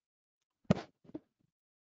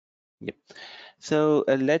 Yep. So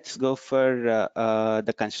let's go for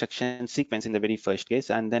the construction sequence in the very first case,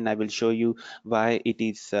 and then I will show you why it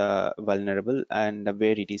is vulnerable and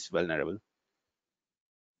where it is vulnerable.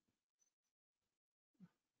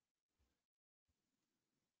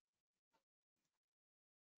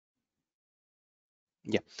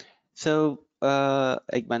 Yeah. So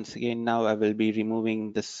once again, now I will be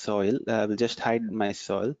removing the soil. I will just hide my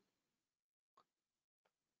soil,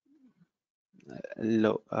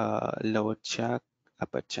 lower chuck,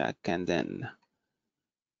 upper chuck, and then.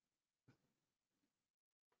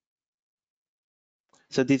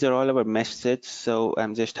 So these are all our mesh sets. So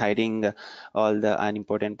I'm just hiding all the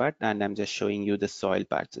unimportant part, and I'm just showing you the soil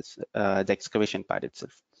parts, the excavation part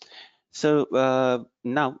itself. So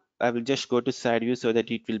now I will just go to side view so that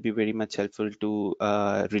it will be very much helpful to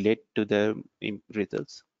relate to the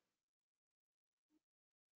results.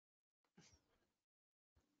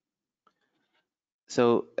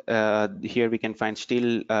 So here we can find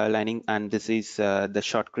steel lining, and this is the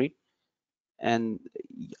shotcrete. And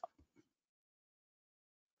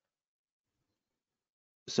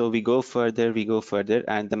so we go further,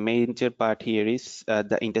 and the major part here is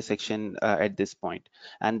the intersection at this point.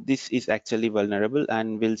 And this is actually vulnerable,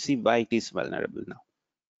 and we'll see why it is vulnerable now.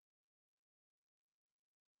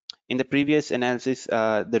 In the previous analysis,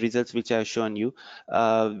 the results which I've shown you,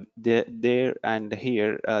 there and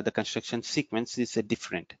here, the construction sequence is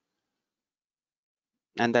different.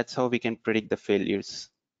 And that's how we can predict the failures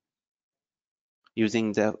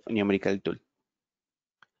using the numerical tool.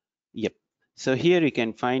 Yep. So here you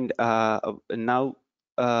can find now,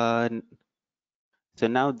 so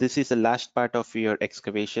now this is the last part of your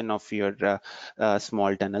excavation of your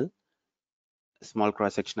small tunnel, small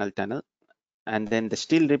cross-sectional tunnel. And then the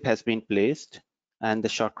steel rib has been placed and the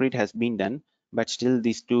shotcrete has been done, but still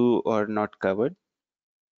these two are not covered.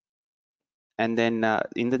 And then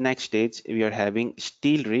in the next stage, we are having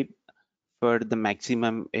steel rib for the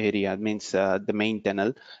maximum area, means the main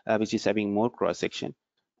tunnel, which is having more cross section.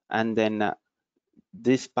 And then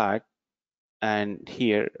this part, and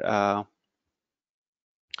here,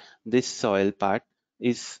 this soil part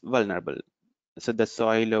is vulnerable. So the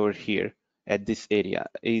soil over here at this area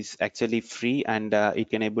is actually free, and it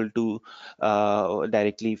can able to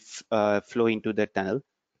directly flow into the tunnel.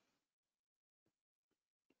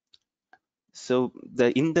 So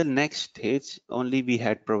in the next stage only we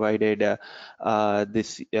had provided the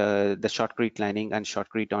shotcrete lining and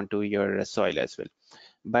shotcrete onto your soil as well,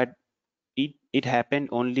 but it happened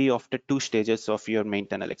only after 2 stages of your main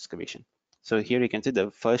tunnel excavation. So here you can see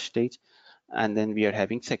the first stage, and then we are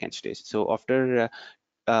having second stage. So after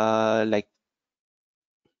like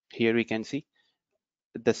here we can see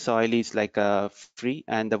the soil is like free,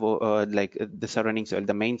 and the surrounding soil,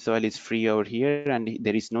 the main soil is free over here, and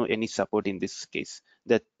there is no any support in this case.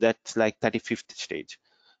 That's like 35th stage.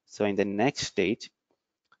 So in the next stage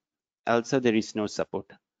also there is no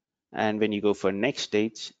support, and when you go for next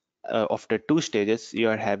stage, after 2 stages you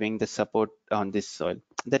are having the support on this soil.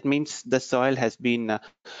 That means the soil has been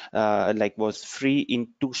like was free in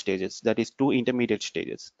 2 stages, that is 2 intermediate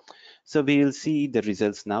stages. So we will see the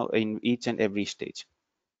results now in each and every stage.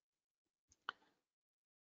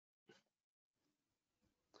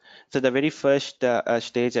 So the very first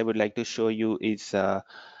stage I would like to show you is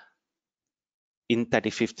in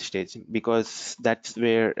 35th stage, because that's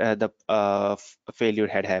where the failure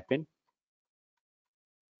had happened.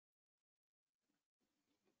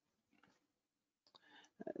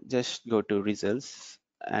 Just go to results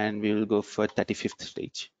and we will go for 35th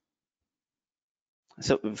stage.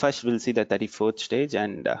 So first we'll see the 34th stage,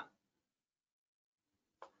 and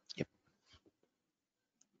yep.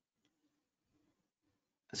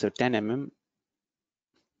 So 10 mm.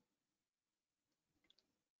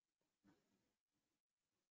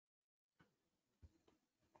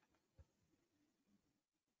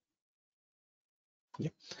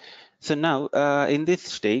 Yep. So now in this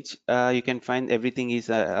stage, you can find everything is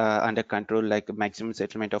under control, like a maximum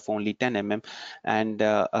settlement of only 10 mm, and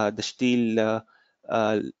the steel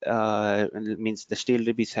means the steel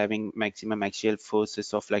rib is having maximum axial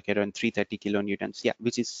forces of like around 330 kilonewtons, yeah,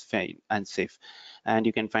 which is fine and safe. And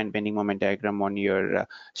you can find bending moment diagram on your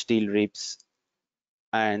steel ribs,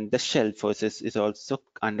 and the shell forces is also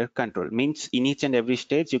under control. Means in each and every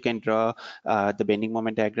stage you can draw the bending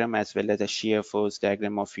moment diagram as well as a shear force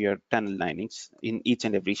diagram of your tunnel linings in each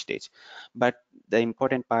and every stage. But the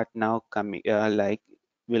important part now coming like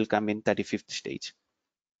will come in 35th stage.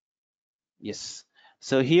 Yes.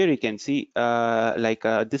 So here you can see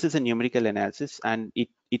this is a numerical analysis, and it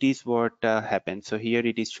is what happens. So here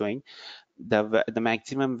it is showing the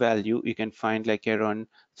maximum value you can find like around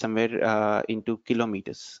somewhere into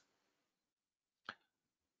kilometers.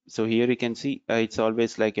 So here you can see it's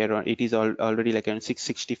always like around, it is already like around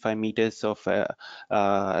 665 meters of the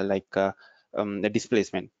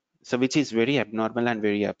displacement. So which is very abnormal and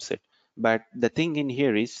very upset. But the thing in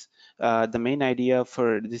here is the main idea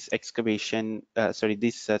for this excavation,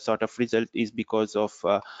 this sort of result is because of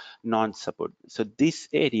non-support. So this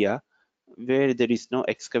area where there is no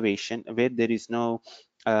excavation, where there is no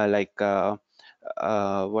what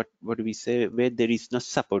do we say, where there is no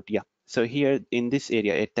support, yeah. So here in this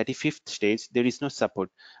area at 35th stage there is no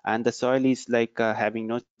support, and the soil is like having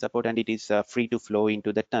no support, and it is free to flow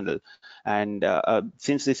into the tunnel. And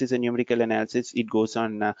since this is a numerical analysis, it goes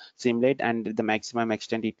on simulate, and the maximum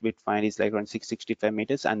extent it will find is like around 665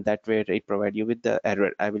 meters, and that where it provide you with the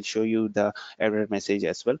error. I will show you the error message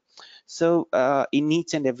as well. So in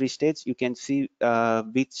each and every stage you can see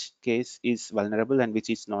which case is vulnerable and which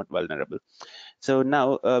is not vulnerable. So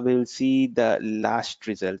now we will see the last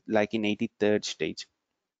result, like in 83rd stage.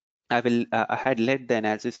 I had let the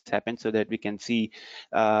analysis happen so that we can see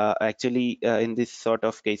actually in this sort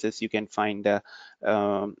of cases you can find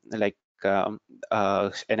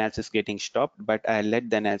analysis getting stopped, but I let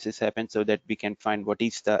the analysis happen so that we can find what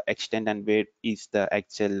is the extent and where is the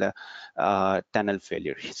actual tunnel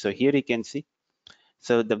failure. So here you can see,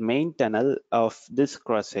 so the main tunnel of this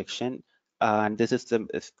cross section, and this is the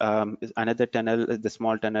another tunnel, the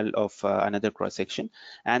small tunnel of another cross section,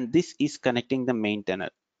 and this is connecting the main tunnel.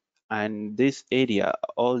 And this area,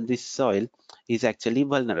 all this soil is actually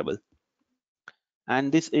vulnerable,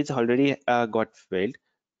 and this is already got failed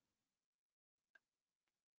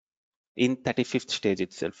in 35th stage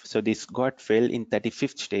itself. So this got failed in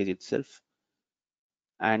 35th stage itself,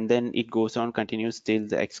 and then it goes on continues till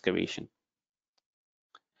the excavation.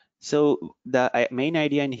 So the main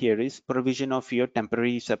idea in here is provision of your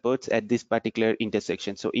temporary supports at this particular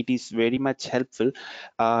intersection. So it is very much helpful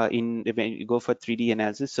in when you go for 3D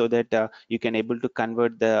analysis, so that you can able to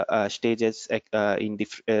convert the stages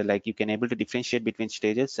like you can able to differentiate between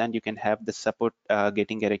stages, and you can have the support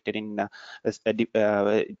getting erected in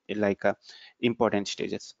important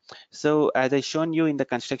stages. So as I shown you in the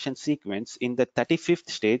construction sequence, in the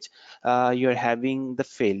 35th stage, you're having the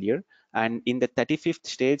failure, and in the 35th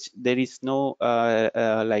stage there is no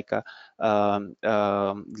like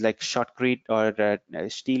shotcrete or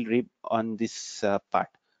steel rib on this part.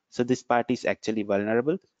 So this part is actually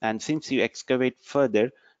vulnerable, and since you excavate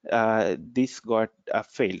further, this got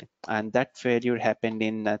failed, and that failure happened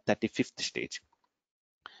in 35th stage.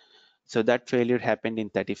 So that failure happened in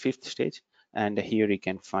 35th stage, and here you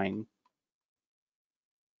can find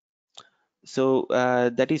So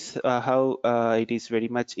that is how it is very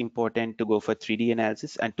much important to go for 3D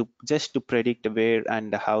analysis and to just to predict where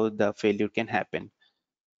and how the failure can happen.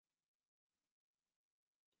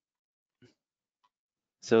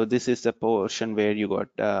 So this is the portion where you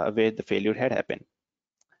got where the failure had happened.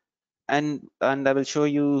 And I will show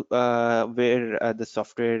you where the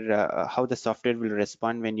software how the software will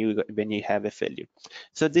respond when you have a failure.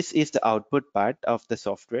 So this is the output part of the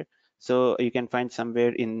software. So you can find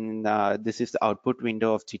somewhere in this is the output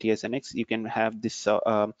window of GTS NX. You can have this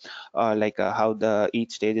like how the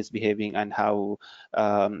each stage is behaving and how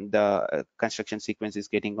the construction sequence is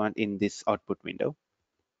getting on in this output window.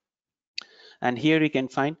 And here you can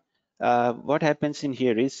find what happens in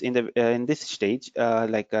here is in this stage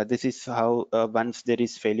this is how once there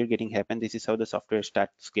is failure getting happen, this is how the software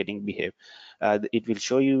starts getting behave. It will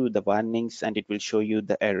show you the warnings and it will show you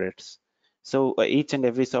the errors. So each and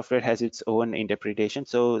every software has its own interpretation.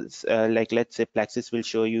 So like let's say Plaxis will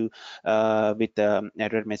show you with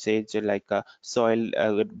error message like soil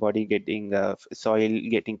body getting soil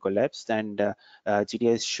getting collapsed, and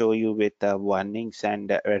GTS show you with warnings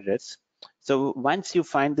and errors. So once you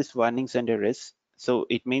find these warnings and errors, so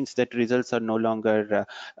it means that results are no longer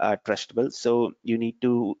trustable. So you need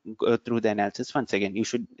to go through the analysis once again. You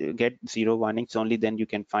should get zero warnings, only then you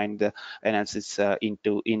can find the analysis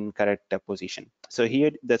into incorrect position. So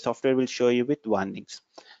here the software will show you with warnings.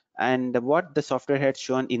 And what the software had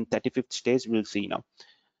shown in 35th stage, we'll see now.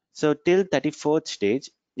 So till 34th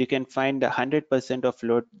stage, you can find 100% of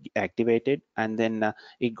load activated, and then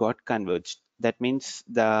it got converged. That means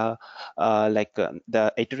the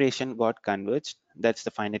iteration got converged. That's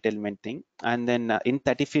the finite element thing. And then in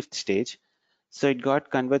 35th stage, so it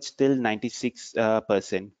got converged till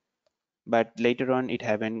 96%. But later on, it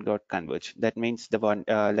haven't got converged. That means the one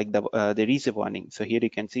there is a warning. So here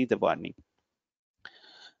you can see the warning.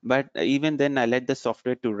 But even then, I let the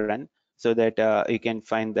software to run so that you can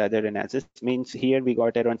find the other analysis. Means here we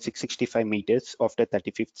got around 665 meters after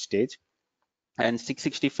 35th stage, and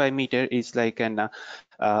 665 meter is like an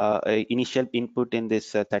initial input in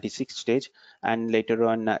this 36th stage, and later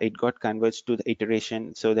on it got converged to the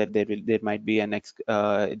iteration, so that there might be an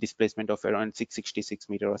displacement of around 666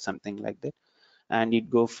 meter or something like that, and it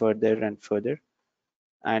go further and further.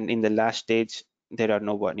 And in the last stage, there are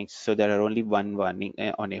no warnings. So there are only one warning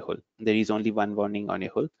on a hole. There is only one warning on a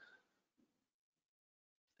hole.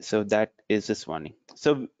 So that is this warning.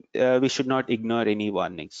 So we should not ignore any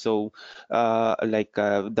warnings. So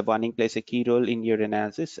the warning plays a key role in your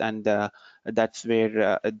analysis, and that's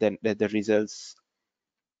where the results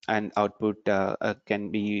and output can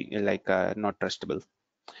be not trustable.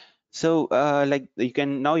 So like you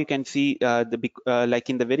can see like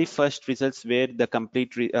in the very first results where the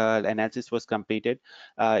complete analysis was completed,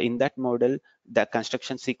 in that model the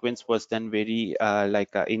construction sequence was done very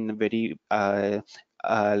in a very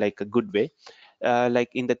like a good way. Like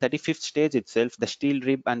in the 35th stage itself, the steel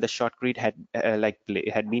rib and the shotcrete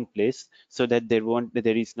had been placed, so that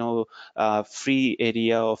there is no free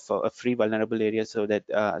area of a free vulnerable area, so that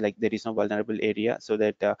there is no vulnerable area, so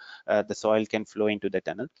that the soil can flow into the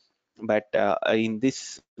tunnel. But in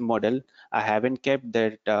this model, I haven't kept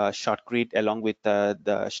that shotcrete along with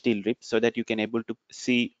the steel rib, so that you can able to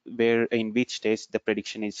see where in which stage the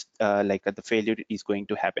prediction is the failure is going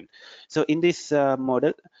to happen. So in this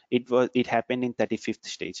model, it happened in 35th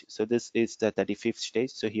stage. So this is the 35th stage.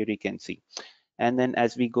 So here you can see, and then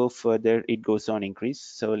as we go further, it goes on increase.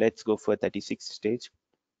 So let's go for 36th stage,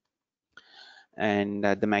 and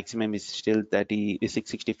the maximum is still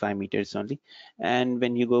 665 meters only. And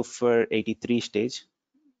when you go for 83 stage,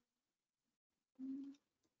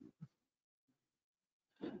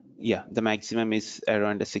 yeah, the maximum is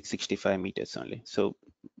around the 665 meters only. So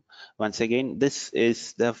once again, this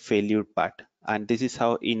is the failure part, and this is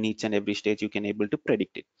how in each and every stage you can able to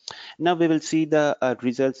predict it. Now we will see the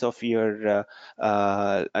results of your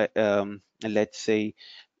let's say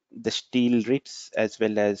the steel ribs as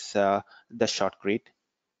well as the shotcrete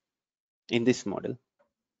in this model.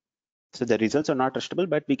 So the results are not trustable,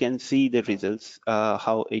 but we can see the results,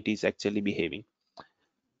 how it is actually behaving.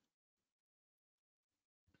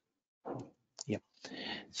 Yeah.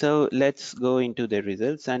 So let's go into the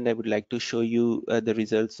results, and I would like to show you the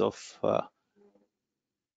results of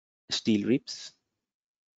steel ribs.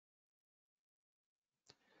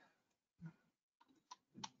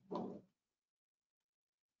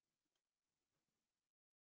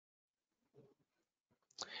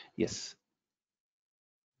 Yes.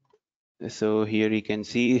 So here you can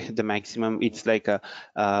see the maximum, it's like a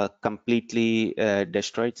completely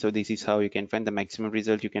destroyed. So this is how you can find the maximum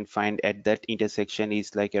result you can find at that intersection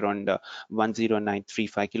is like around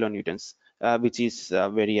 10935 kilonewtons. which is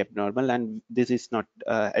very abnormal, and this is not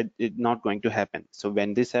going to happen. So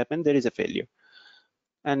when this happens, there is a failure.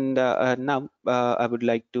 And now I would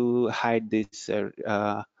like to hide this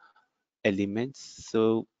elements.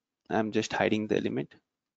 So I'm just hiding the element.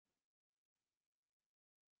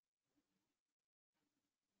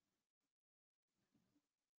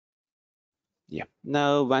 Yeah.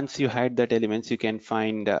 Now, once you hide that elements, you can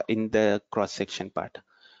find in the cross section part.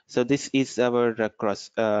 So this is our cross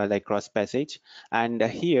passage, and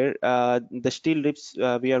here the steel ribs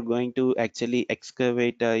we are going to actually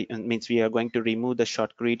excavate. Means we are going to remove the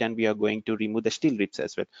shotcrete and we are going to remove the steel ribs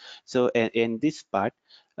as well. So in this part,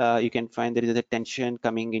 you can find there is a tension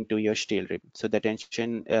coming into your steel rib. So the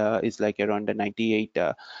tension is like around 98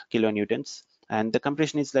 kilonewtons, and the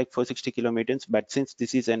compression is like 460 kilonewtons. But since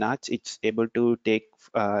this is an arch, it's able to take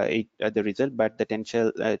the result, but the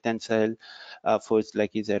tensile force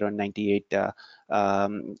like is around 98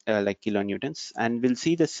 like kilonewtons. And we'll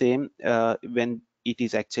see the same when it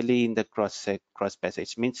is actually in the cross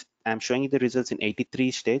passage. Means I'm showing you the results in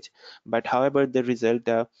 83 stage, but however the result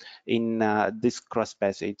in this cross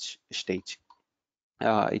passage stage,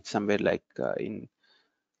 it's somewhere like in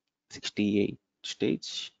 68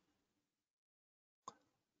 stage.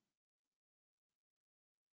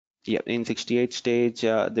 Yeah, in 68 stage,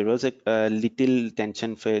 there was a little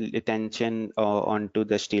tension onto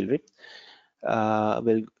the steel rib.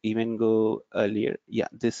 We'll even go earlier. Yeah,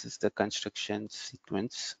 this is the construction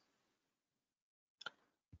sequence.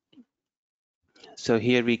 So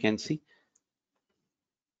here we can see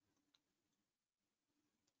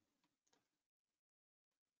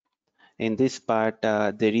in this part,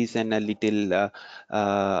 there is a little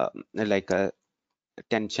like a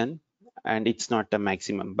tension, and it's not a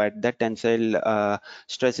maximum, but the tensile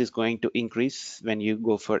stress is going to increase when you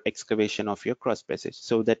go for excavation of your cross passage.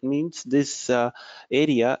 So that means this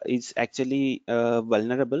area is actually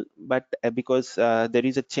vulnerable, but because there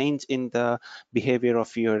is a change in the behavior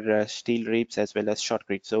of your steel ribs as well as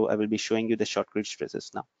shotcrete. So I will be showing you the shotcrete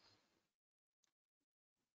stresses now.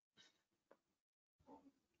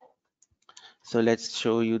 So let's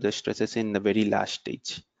show you the stresses in the very last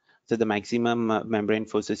stage. So the maximum membrane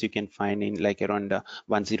forces you can find in like around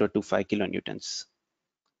 1025 kilonewtons.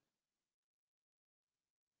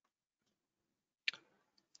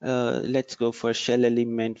 Let's go for shell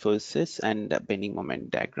element forces and bending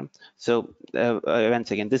moment diagram. So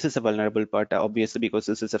once again, this is a vulnerable part, obviously, because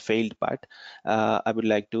this is a failed part. I would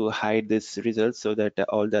like to hide this result so that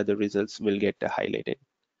all the other results will get highlighted.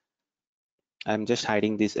 I'm just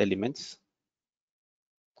hiding these elements.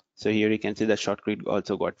 So here you can see the shotcrete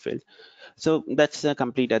also got filled. So that's a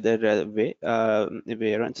complete other way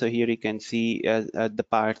around. So here you can see the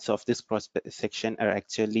parts of this cross section are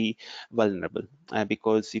actually vulnerable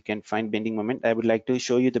because you can find bending moment. I would like to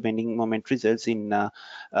show you the bending moment results in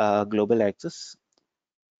global axis.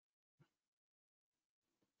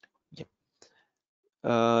 Yep.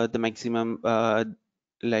 The maximum, I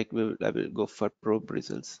will go for probe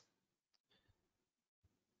results.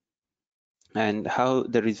 And how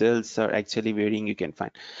the results are actually varying, you can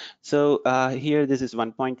find. So here this is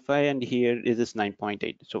 1.5 and here is this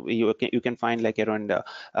 9.8. So you can find like around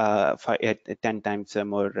 10 times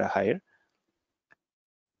more higher.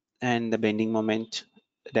 And the bending moment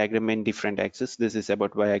diagram in different axes. This is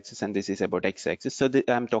about y-axis and this is about x-axis. So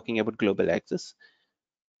I'm talking about global axis.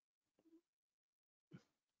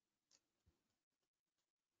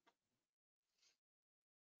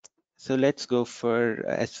 So let's go for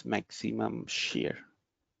S maximum shear.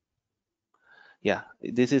 Yeah,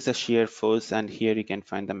 this is a shear force, and here you can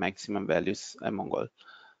find the maximum values among all.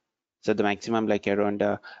 So the maximum like around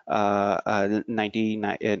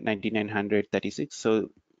 9936. So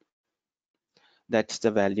that's the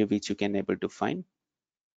value which you can able to find.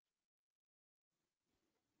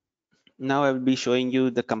 Now I will be showing you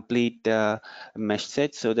the complete mesh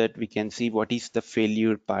set so that we can see what is the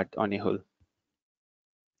failure part on a whole.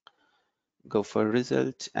 Go for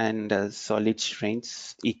result and solid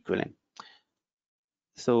strains equivalent.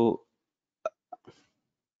 So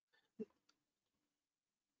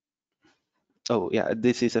oh yeah,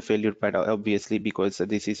 this is a failure part obviously, because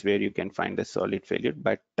this is where you can find the solid failure.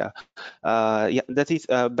 But yeah, that is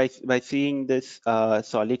by seeing this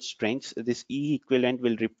solid strengths, this E equivalent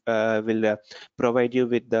will provide you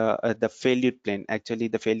with the failure plane. Actually,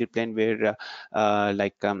 the failure plane where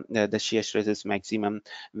the shear stress is maximum,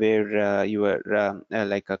 where your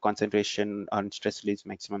like a concentration on stress release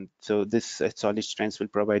maximum. So this solid strengths will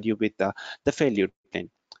provide you with the failure plane.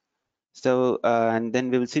 So and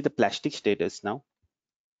then we will see the plastic status now.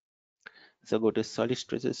 So go to solid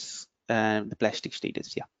stresses and the plastic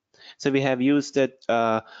status. Yeah. So we have used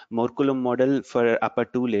the Morculum model for upper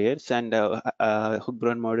two layers and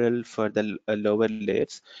Hook-Brown model for the lower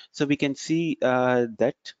layers. So we can see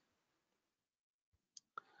that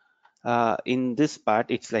in this part,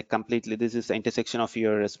 it's like completely, this is the intersection of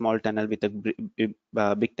your small tunnel with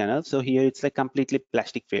a big tunnel. So here it's like completely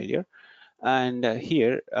plastic failure. And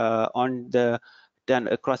here on the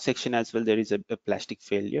cross section as well, there is a plastic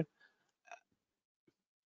failure.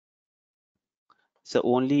 So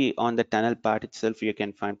only on the tunnel part itself, you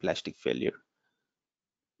can find plastic failure.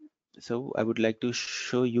 So I would like to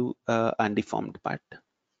show you undeformed part.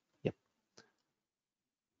 Yep.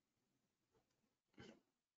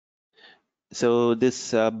 So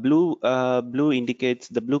this blue indicates,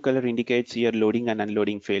 the blue color indicates your loading and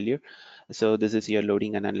unloading failure. So this is your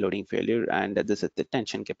loading and unloading failure, and this is the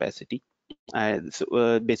tension capacity.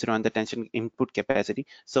 Based on the tension input capacity.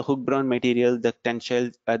 So Hook-Brown material, the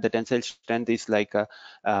tensile strength is like a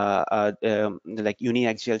like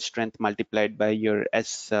uniaxial strength multiplied by your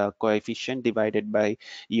S coefficient divided by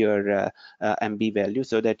your MB value,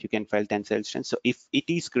 so that you can find tensile strength. So if it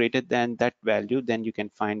is greater than that value, then you can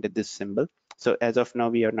find this symbol. So as of now,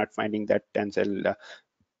 we are not finding that tensile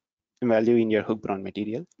value in your Hook-Brown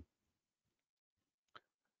material.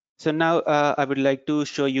 So now I would like to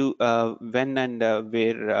show you when and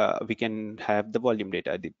where we can have the volume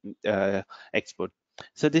data export.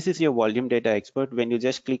 So this is your volume data export. When you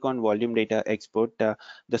just click on volume data export, the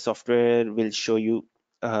software will show you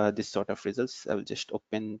this sort of results. I will just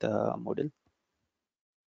open the model.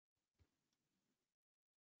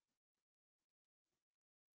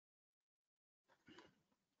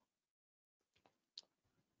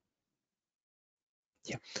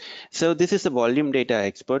 Yeah. So this is the volume data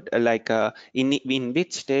export, in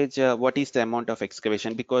which stage, what is the amount of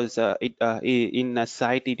excavation? Because in a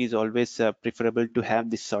site, it is always preferable to have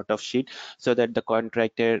this sort of sheet, so that the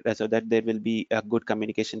contractor, so that there will be a good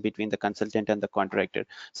communication between the consultant and the contractor.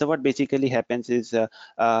 So what basically happens is,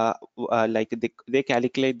 like they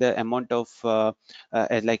calculate the amount of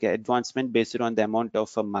like advancement based on the amount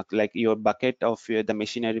of like your bucket of the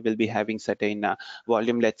machinery will be having certain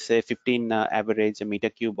volume, let's say 15 average meter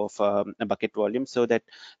cube of a bucket volume, so that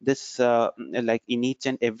this like in each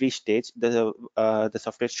and every stage, the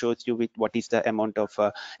software shows you with what is the amount of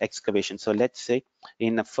excavation. So let's say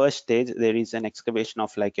in the first stage there is an excavation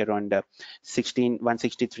of like around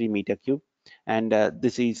 163 meter cube, and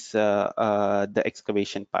this is the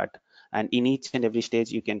excavation part, and in each and every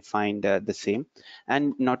stage you can find the same.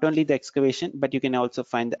 And not only the excavation, but you can also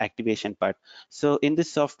find the activation part. So in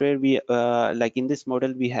this software, we like in this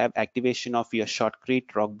model, we have activation of your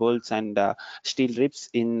shotcrete, rock bolts, and steel ribs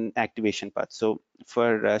in activation part. So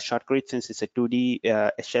for shotcrete, since it's a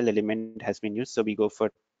 2D shell element has been used, so we go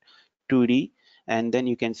for 2D, and then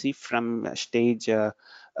you can see from stage uh,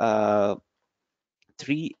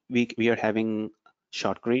 3, we are having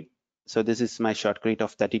shotcrete. So this is my shotcrete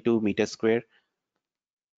of 32 meters square.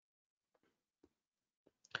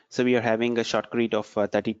 So we are having a shotcrete of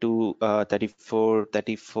 32, 34,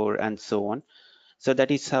 34, and so on. So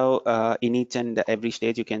that is how in each and every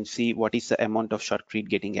stage you can see what is the amount of shotcrete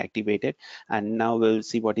getting activated. And now we'll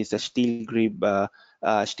see what is the steel rib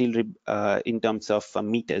in terms of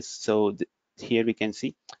meters. So here we can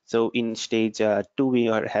see. So in stage 2, we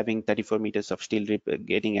are having 34 meters of steel rib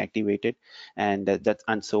getting activated, and that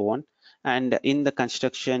and so on. And in the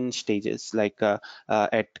construction stages, like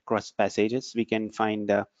at cross passages, we can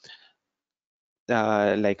find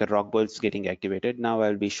like a rock bolts getting activated. Now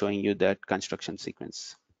I'll be showing you that construction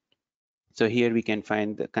sequence. So here we can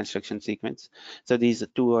find the construction sequence. So these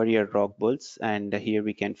two are your rock bolts, and here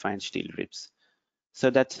we can find steel ribs. So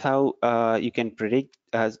that's how you can predict,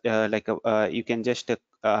 you can just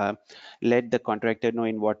let the contractor know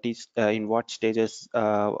in what stages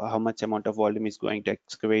how much amount of volume is going to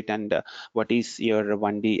excavate, and what is your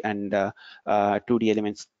 1D and 2D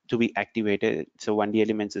elements to be activated. So 1D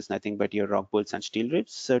elements is nothing but your rock bolts and steel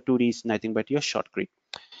ribs. So 2D is nothing but your shotcrete.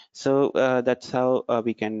 So that's how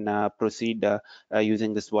we can proceed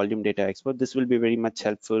using this volume data export. This will be very much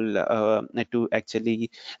helpful to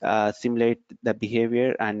actually simulate the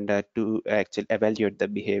behavior and to actually evaluate the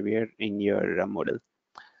behavior in your model.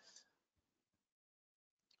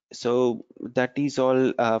 So that is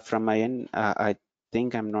all from my end. I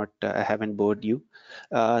think I haven't bored you.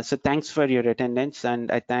 So thanks for your attendance,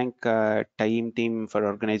 and I thank TAIym team for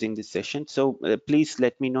organizing this session. So please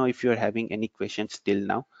let me know if you're having any questions till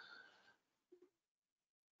now.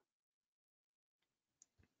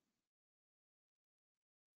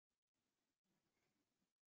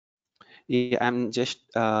 Yeah, I'm just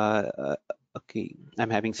okay. I'm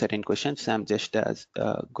having certain questions. I'm just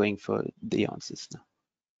going for the answers now.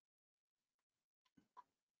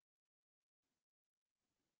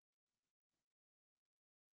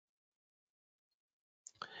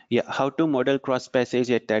 Yeah, how to model cross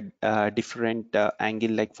passage at a different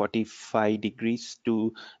angle like 45 degrees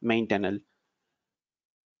to main tunnel.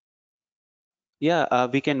 Yeah,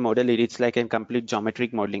 we can model it. It's like a complete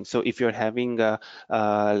geometric modeling. So if you're having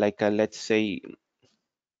like let's say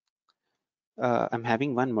I'm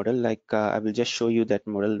having one model, like I will just show you that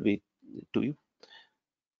model to you.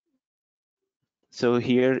 So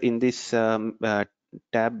here in this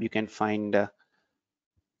tab, you can find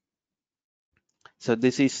so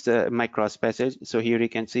this is my cross passage. So here you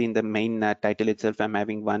can see in the main title itself, I'm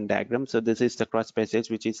having one diagram. So this is the cross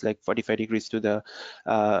passage, which is like 45 degrees to the,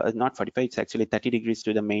 not 45, it's actually 30 degrees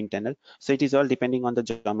to the main tunnel. So it is all depending on the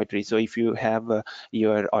geometry. So if you have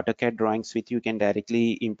your AutoCAD drawings with you, you can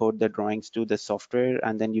directly import the drawings to the software,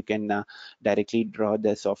 and then you can directly draw the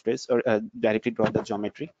softwares or directly draw the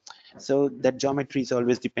geometry. So that geometry is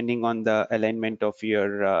always depending on the alignment of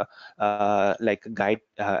your like guide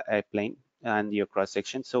plane and your cross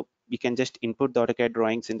section. So you can just input the AutoCAD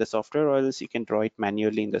drawings in the software, or else you can draw it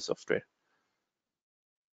manually in the software.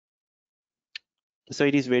 So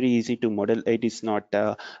it is very easy to model. It is not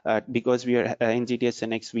because we are in GTS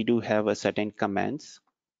NX, we do have a certain commands.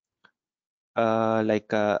 Like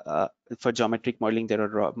for geometric modeling, there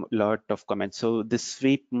are a lot of commands. So the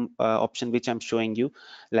sweep option, which I'm showing you,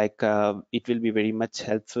 like it will be very much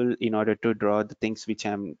helpful in order to draw the things which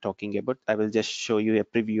I'm talking about. I will just show you a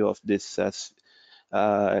preview of this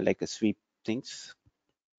like a sweep things.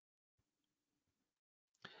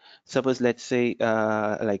 Suppose let's say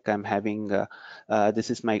like I'm having this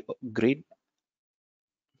is my grid.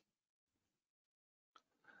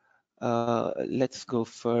 Let's go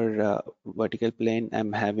for vertical plane.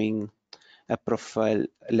 I'm having a profile,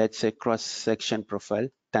 let's say cross section profile,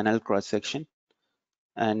 tunnel cross section,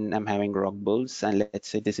 and I'm having rock bowls, and let's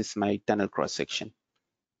say this is my tunnel cross section.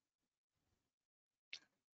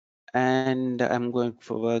 And I'm going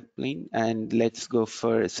for work plane, and let's go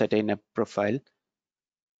for setting a profile.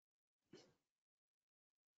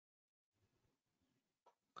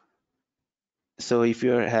 So if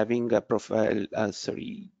you're having a profile,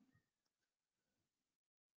 sorry.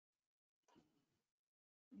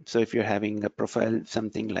 So if you're having a profile,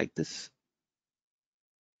 something like this.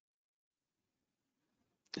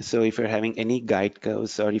 So if you're having any guide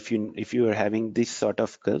curves, or if you are having this sort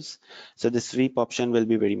of curves, so the sweep option will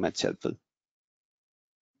be very much helpful.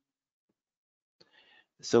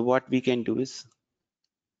 So what we can do is,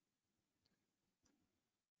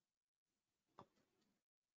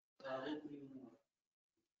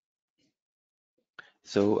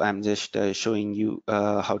 so I'm just showing you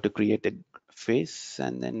how to create a face,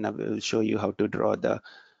 and then I will show you how to draw the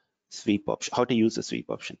sweep option, how to use the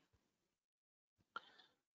sweep option.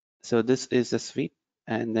 So this is the sweep,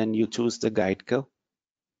 and then you choose the guide curve.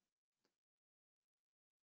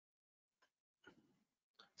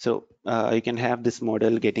 So you can have this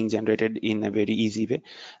model getting generated in a very easy way.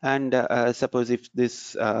 And suppose if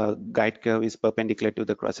this guide curve is perpendicular to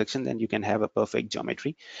the cross section, then you can have a perfect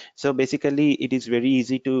geometry. So basically, it is very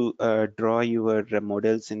easy to draw your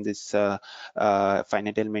models in this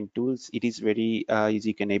finite element tools. It is very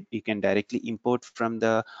easy. You can directly import from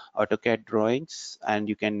the AutoCAD drawings, and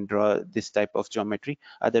you can draw this type of geometry.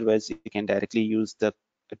 Otherwise, you can directly use the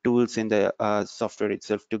tools in the software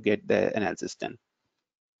itself to get the analysis done.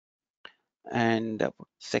 And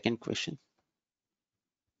second question.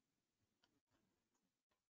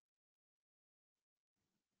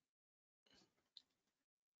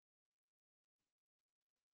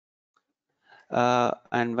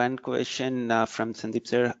 And one question from Sandeep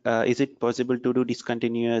sir, is it possible to do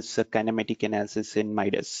discontinuous kinematic analysis in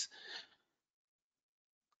MIDAS?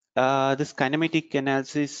 This kinematic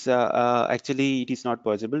analysis, actually, it is not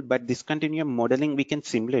possible, but this continuum modeling, we can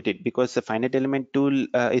simulate it, because the finite element tool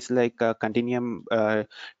is like a continuum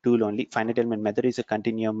tool only. Finite element method is a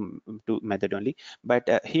continuum method only. But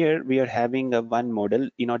here we are having a one model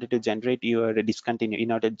in order to generate your discontinuity,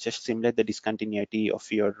 in order to just simulate the discontinuity of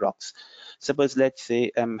your rocks. Suppose, let's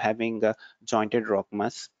say I'm having a jointed rock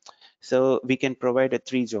mass. So we can provide a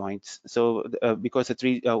three joints. So because the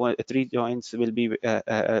three joints will be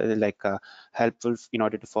like helpful in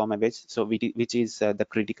order to form a wedge. So which is the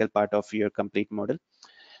critical part of your complete model.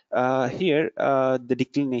 Here, the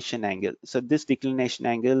declination angle. So this declination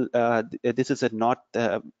angle, this is a north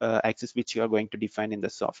axis which you are going to define in the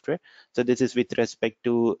software. So this is with respect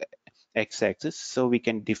to x-axis. So we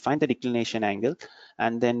can define the declination angle,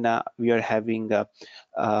 and then we are having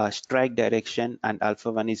a strike direction, and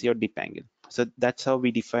alpha 1 is your dip angle. So that's how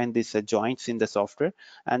we define these joints in the software,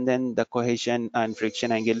 and then the cohesion and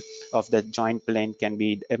friction angle of the joint plane can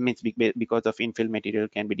be means because of infill material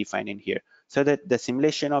can be defined in here, so that the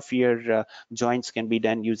simulation of your joints can be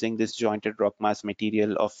done using this jointed rock mass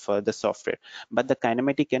material of the software. But the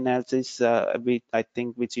kinematic analysis, I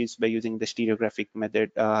think, which is by using the stereographic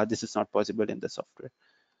method, this is not possible in the software.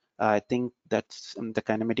 I think that's the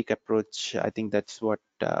kinematic approach. I think that's what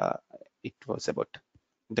it was about.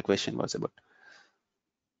 The question was about.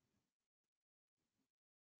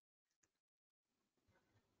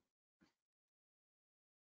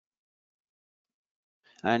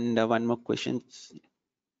 And one more question.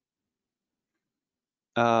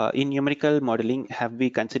 In numerical modeling, have we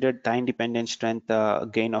considered time-dependent strength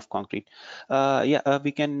gain of concrete? Yeah,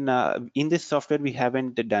 we can. In this software, we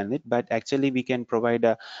haven't done it, but actually, we can provide,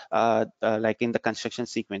 like in the construction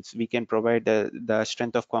sequence, we can provide the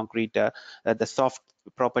strength of concrete, the soft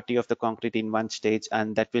property of the concrete in one stage,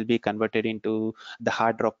 and that will be converted into the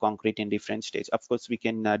hard rock concrete in different stage. Of course, we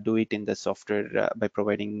can do it in the software by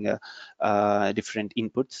providing different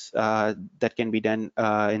inputs that can be done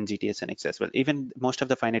in GTS and X as well. Even most of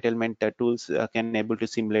the finite element tools can able to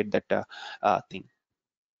simulate that thing.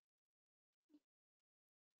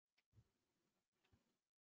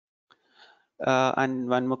 And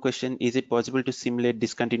one more question, is it possible to simulate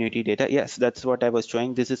discontinuity data? Yes, that's what I was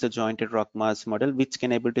showing. This is a jointed rock mass model, which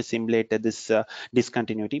can able to simulate this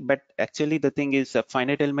discontinuity. But actually the thing is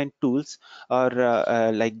finite element tools or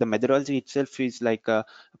like the methodology itself is like a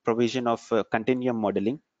provision of continuum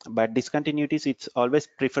modeling. But discontinuities, it's always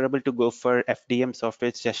preferable to go for FDM software,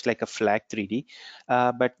 just like a flag 3D.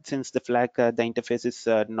 But since the flag, the interface is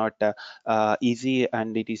not easy,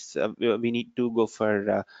 and it is we need to go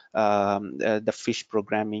for the fish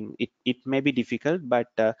programming. It may be difficult, but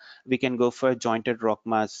we can go for jointed rock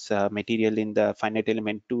mass material in the finite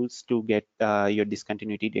element tools to get your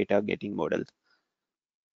discontinuity data getting modeled.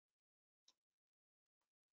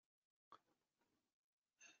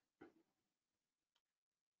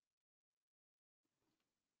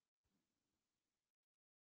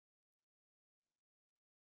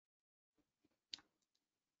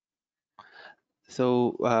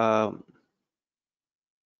 So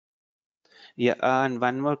yeah, and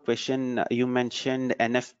one more question. You mentioned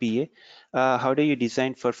NFPA. How do you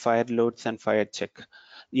design for fire loads and fire check?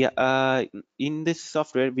 Yeah, in this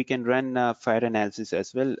software, we can run fire analysis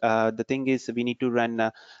as well. The thing is, we need to run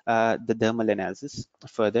the thermal analysis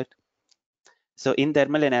further. So in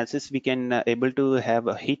thermal analysis, we can able to have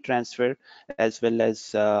a heat transfer as well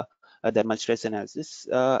as a thermal stress analysis.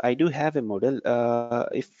 I do have a model.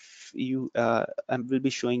 If you, I will be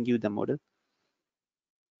showing you the model.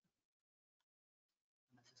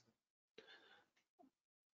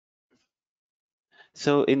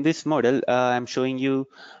 So in this model, I'm showing you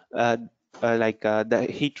uh, the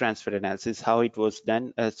heat transfer analysis, how it was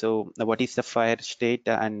done. So what is the fire state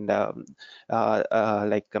and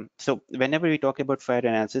so whenever we talk about fire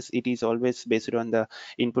analysis, it is always based on the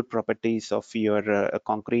input properties of your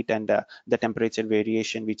concrete and the temperature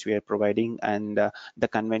variation which we are providing, and the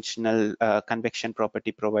conventional convection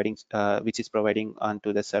property providing which is providing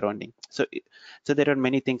onto the surrounding. So there are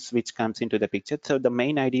many things which comes into the picture. So the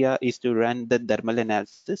main idea is to run the thermal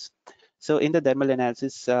analysis. So in the thermal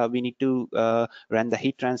analysis, we need to run the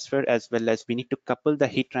heat transfer, as well as we need to couple the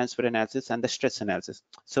heat transfer analysis and the stress analysis.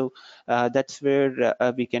 So that's where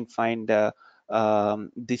we can find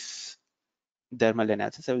this thermal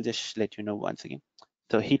analysis. I will just let you know once again.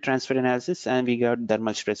 So heat transfer analysis, and we got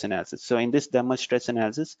thermal stress analysis. So in this thermal stress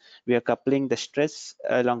analysis, we are coupling the stress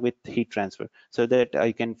along with heat transfer, so that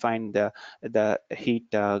you can find the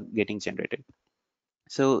heat getting generated.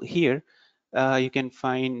 So here you can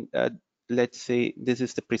find, let's say this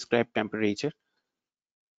is the prescribed temperature.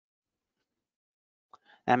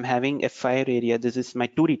 I'm having a fire area. This is my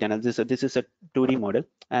 2D tunnel. This is a 2D model,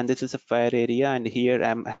 and this is a fire area, and here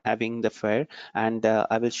I'm having the fire, and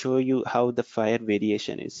I will show you how the fire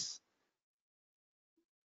variation is.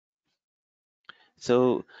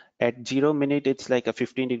 So at 0 minute, it's like a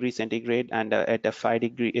 15 degree centigrade, and at a 5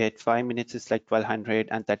 minutes, it's like 1200,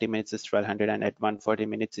 and 30 minutes is 1200, and at 140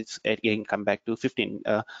 minutes, it's again come back to 15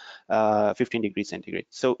 degrees centigrade.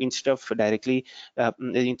 So instead of directly,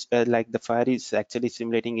 like the fire is actually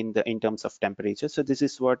simulating in terms of temperature. So this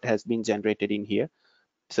is what has been generated in here.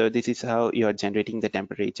 So this is how you are generating the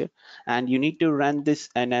temperature, and you need to run this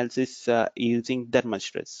analysis using thermal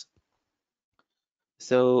stress.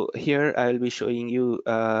 So here I will be showing you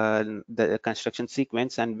the construction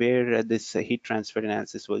sequence and where this heat transfer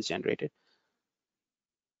analysis was generated.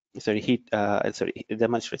 Sorry,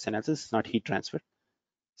 thermal stress analysis, not heat transfer.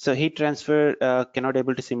 So heat transfer cannot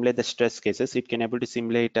able to simulate the stress cases. It can able to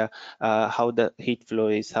simulate how the heat flow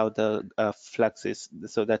is, how the flux is.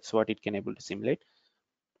 So that's what it can able to simulate.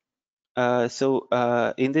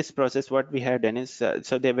 In this process, what we have done is,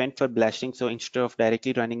 so they went for blasting. So instead of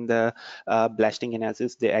directly running the blasting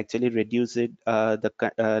analysis, they actually reduce it, the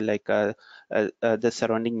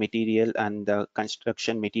surrounding material and the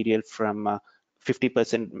construction material from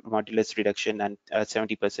 50% modulus reduction and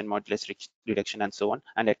 70% modulus reduction and so on.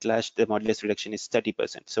 And at last, the modulus reduction is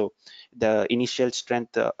 30%. So the initial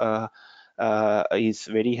strength is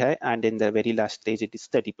very high, and in the very last stage, it is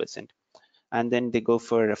 30%. And then they go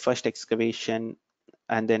for a first excavation,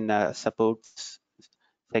 and then supports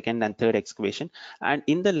second and third excavation. And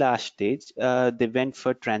in the last stage, they went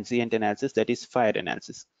for transient analysis, that is fire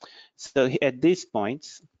analysis. So at these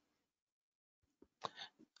points,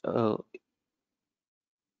 uh,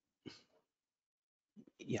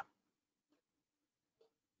 yeah.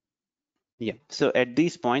 Yeah, so at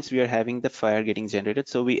these points, we are having the fire getting generated.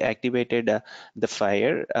 So we activated the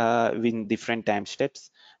fire in different time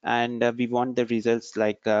steps, and we want the results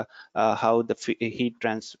like how the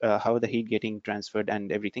how the heat getting transferred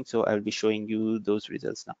and everything. So I'll be showing you those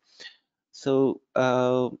results now. So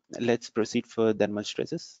let's proceed for thermal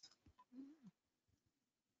stresses.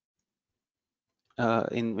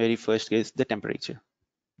 In very first case, the temperature.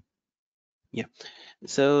 Yeah.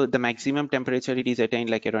 So the maximum temperature it is attained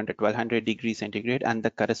like around 1200 degrees centigrade, and the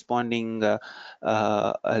corresponding let's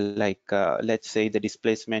say the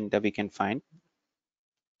displacement that we can find.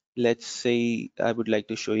 Let's say I would like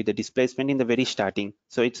to show you the displacement in the very starting.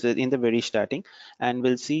 So it's in the very starting, and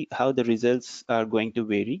we'll see how the results are going to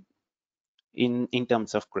vary in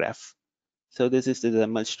terms of graph. So this is the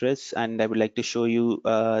thermal stress, and I would like to show you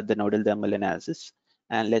the nodal thermal analysis,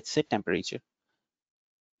 and let's say temperature.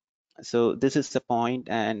 So this is the point,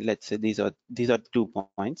 and let's say these are 2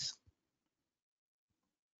 points.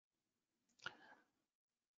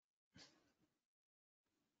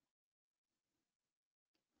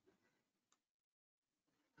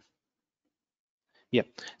 Yeah,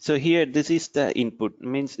 so here this is the input,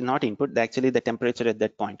 means not input, actually the temperature at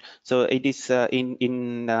that point. So it is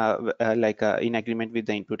in agreement with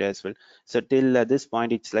the input as well. So till this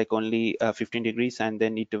point it's like only 15 degrees, and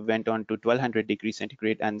then it went on to 1200 degrees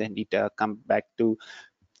centigrade, and then it come back to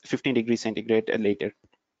 15 degrees centigrade later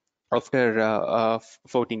after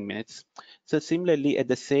 14 minutes. So similarly at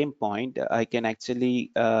the same point I can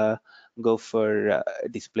actually go for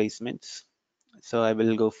displacements. So I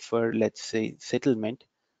will go for, let's say, settlement.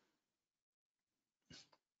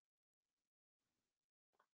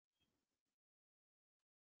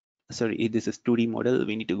 Sorry, this is 2D model.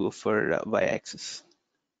 We need to go for y-axis.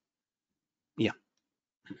 Yeah.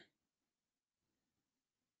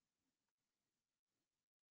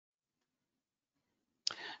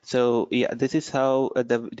 So yeah, this is how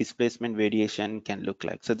the displacement variation can look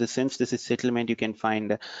like. So since this is settlement, you can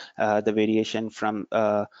find the variation from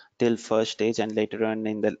till first stage, and later on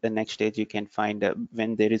in the next stage, you can find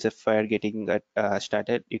when there is a fire getting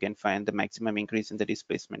started, you can find the maximum increase in the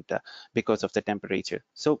displacement because of the temperature.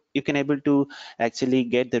 So you can able to actually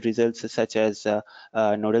get the results such as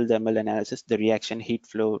nodal thermal analysis, the reaction heat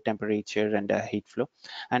flow, temperature, and heat flow.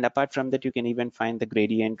 And apart from that, you can even find the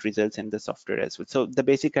gradient results in the software as well. So the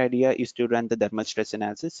basic idea is to run the thermal stress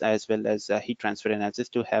analysis as well as heat transfer analysis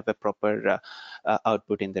to have a proper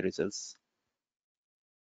output in the results.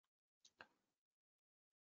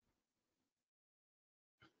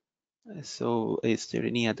 So is there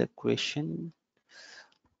any other question?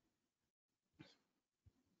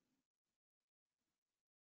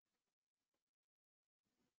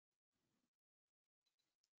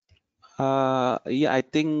 Yeah, I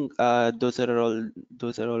think those are all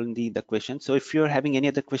the questions. So if you're having any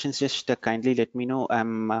other questions, just kindly let me know.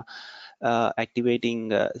 I'm activating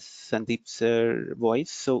Sandeep sir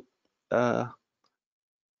voice. So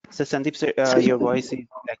Sandeep sir, your voice is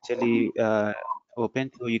actually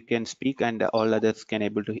open, so you can speak, and all others can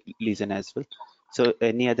able to listen as well. So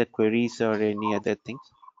any other queries or any other things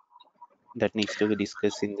that needs to be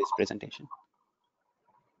discussed in this presentation?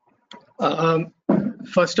 Um,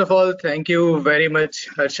 First of all, thank you very much,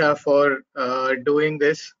 Harsha, for doing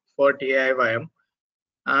this for TAIym.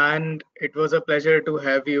 And it was a pleasure to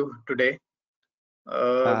have you today.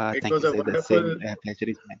 It Thank was you, a sir. The same wonderful pleasure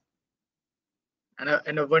is mine.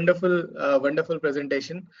 and a wonderful, wonderful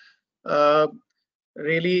presentation. Uh,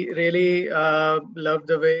 really loved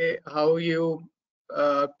the way how you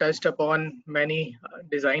touched upon many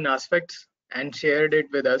design aspects and shared it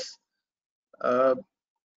with us. Uh,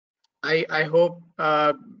 I hope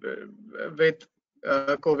with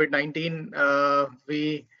COVID-19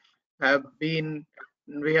 we have been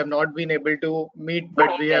we have not been able to meet,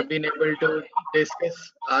 but we have been able to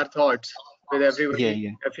discuss our thoughts with Yeah, everybody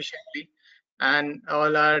yeah. efficiently, and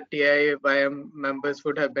all our TAIym members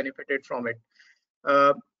would have benefited from it.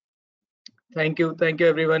 Uh, thank you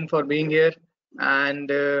everyone for being here, and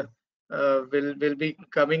we'll be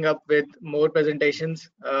coming up with more presentations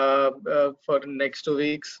for next 2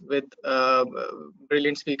 weeks with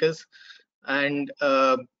brilliant speakers, and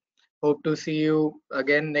hope to see you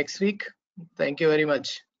again next week. Thank you very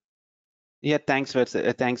much. Yeah, thanks for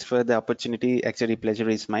the opportunity. Actually, pleasure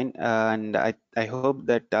is mine, and I hope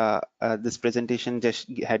that this presentation just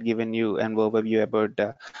had given you an overview about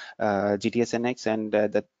GTSNX and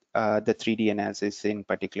the 3D analysis in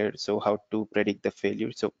particular. So how to predict the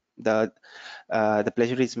failure. So the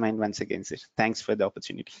pleasure is mine once again, sir. Thanks for the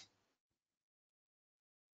opportunity.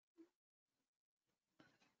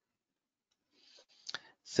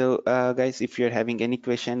 So guys, if you're having any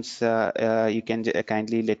questions, you can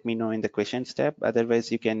kindly let me know in the questions tab. Otherwise,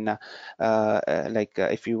 you can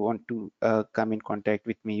if you want to come in contact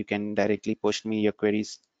with me, you can directly post me your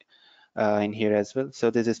queries in here as well. So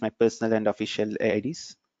this is my personal and official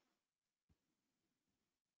IDs.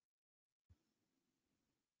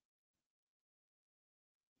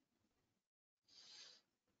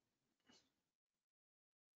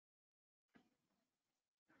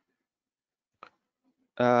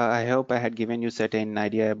 I hope I had given you certain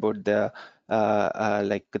idea about the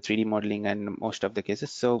like 3D modeling and most of the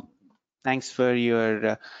cases. So thanks for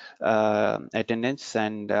your attendance,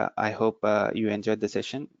 and I hope you enjoyed the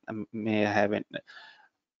session. May I have an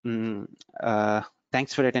mm, uh,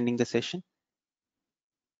 thanks for attending the session.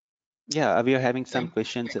 Yeah, we are having some Thank,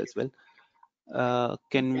 questions thank as you. well.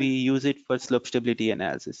 Can we Okay. use it for slope stability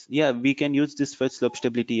analysis? Yeah, we can use this for slope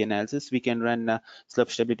stability analysis. We can run slope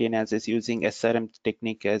stability analysis using SRM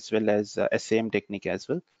technique as well as SAM technique as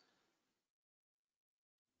well.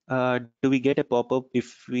 Do we get a pop-up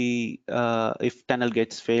if tunnel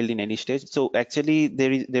gets failed in any stage? So actually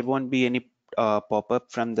there won't be any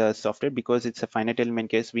pop-up from the software because it's a finite element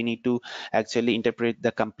case. We need to actually interpret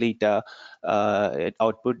the complete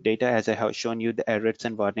output data. As I have shown you, the errors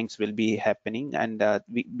and warnings will be happening, and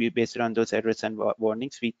based on those errors and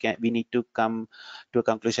warnings, we need to come to a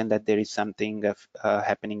conclusion that there is something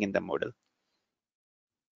happening in the model.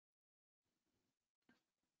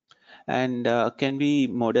 And can we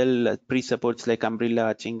model pre-supports like umbrella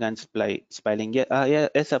arching and spiling? Yeah, yeah,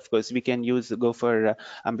 yes, of course. We can go for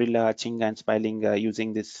umbrella arching and spiling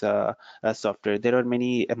using this software. There are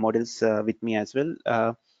many models with me as well.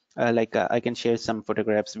 I can share some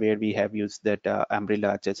photographs where we have used that umbrella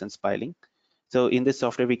arches and spiling. So in this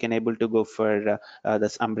software, we can able to go for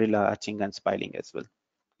this umbrella arching and spiling as well.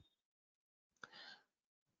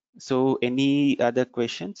 So any other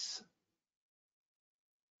questions?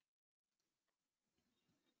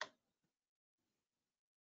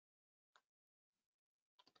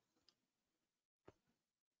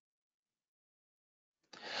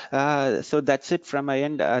 So that's it from my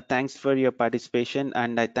end. Thanks for your participation,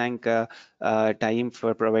 and I thank TAIym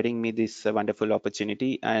for providing me this wonderful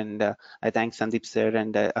opportunity. And I thank Sandeep sir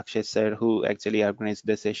and Akshay sir who actually organized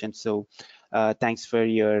the session. So thanks for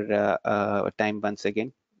your time once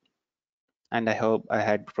again. And I hope I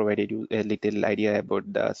had provided you a little idea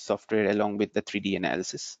about the software along with the 3D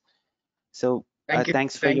analysis. So Thank you.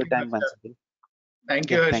 thanks for Thank your you, time Harsha. once again.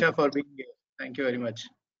 Thank you, Yeah, thank Harsha, you. for being here. Thank you very much.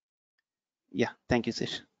 Yeah, thank you, sir.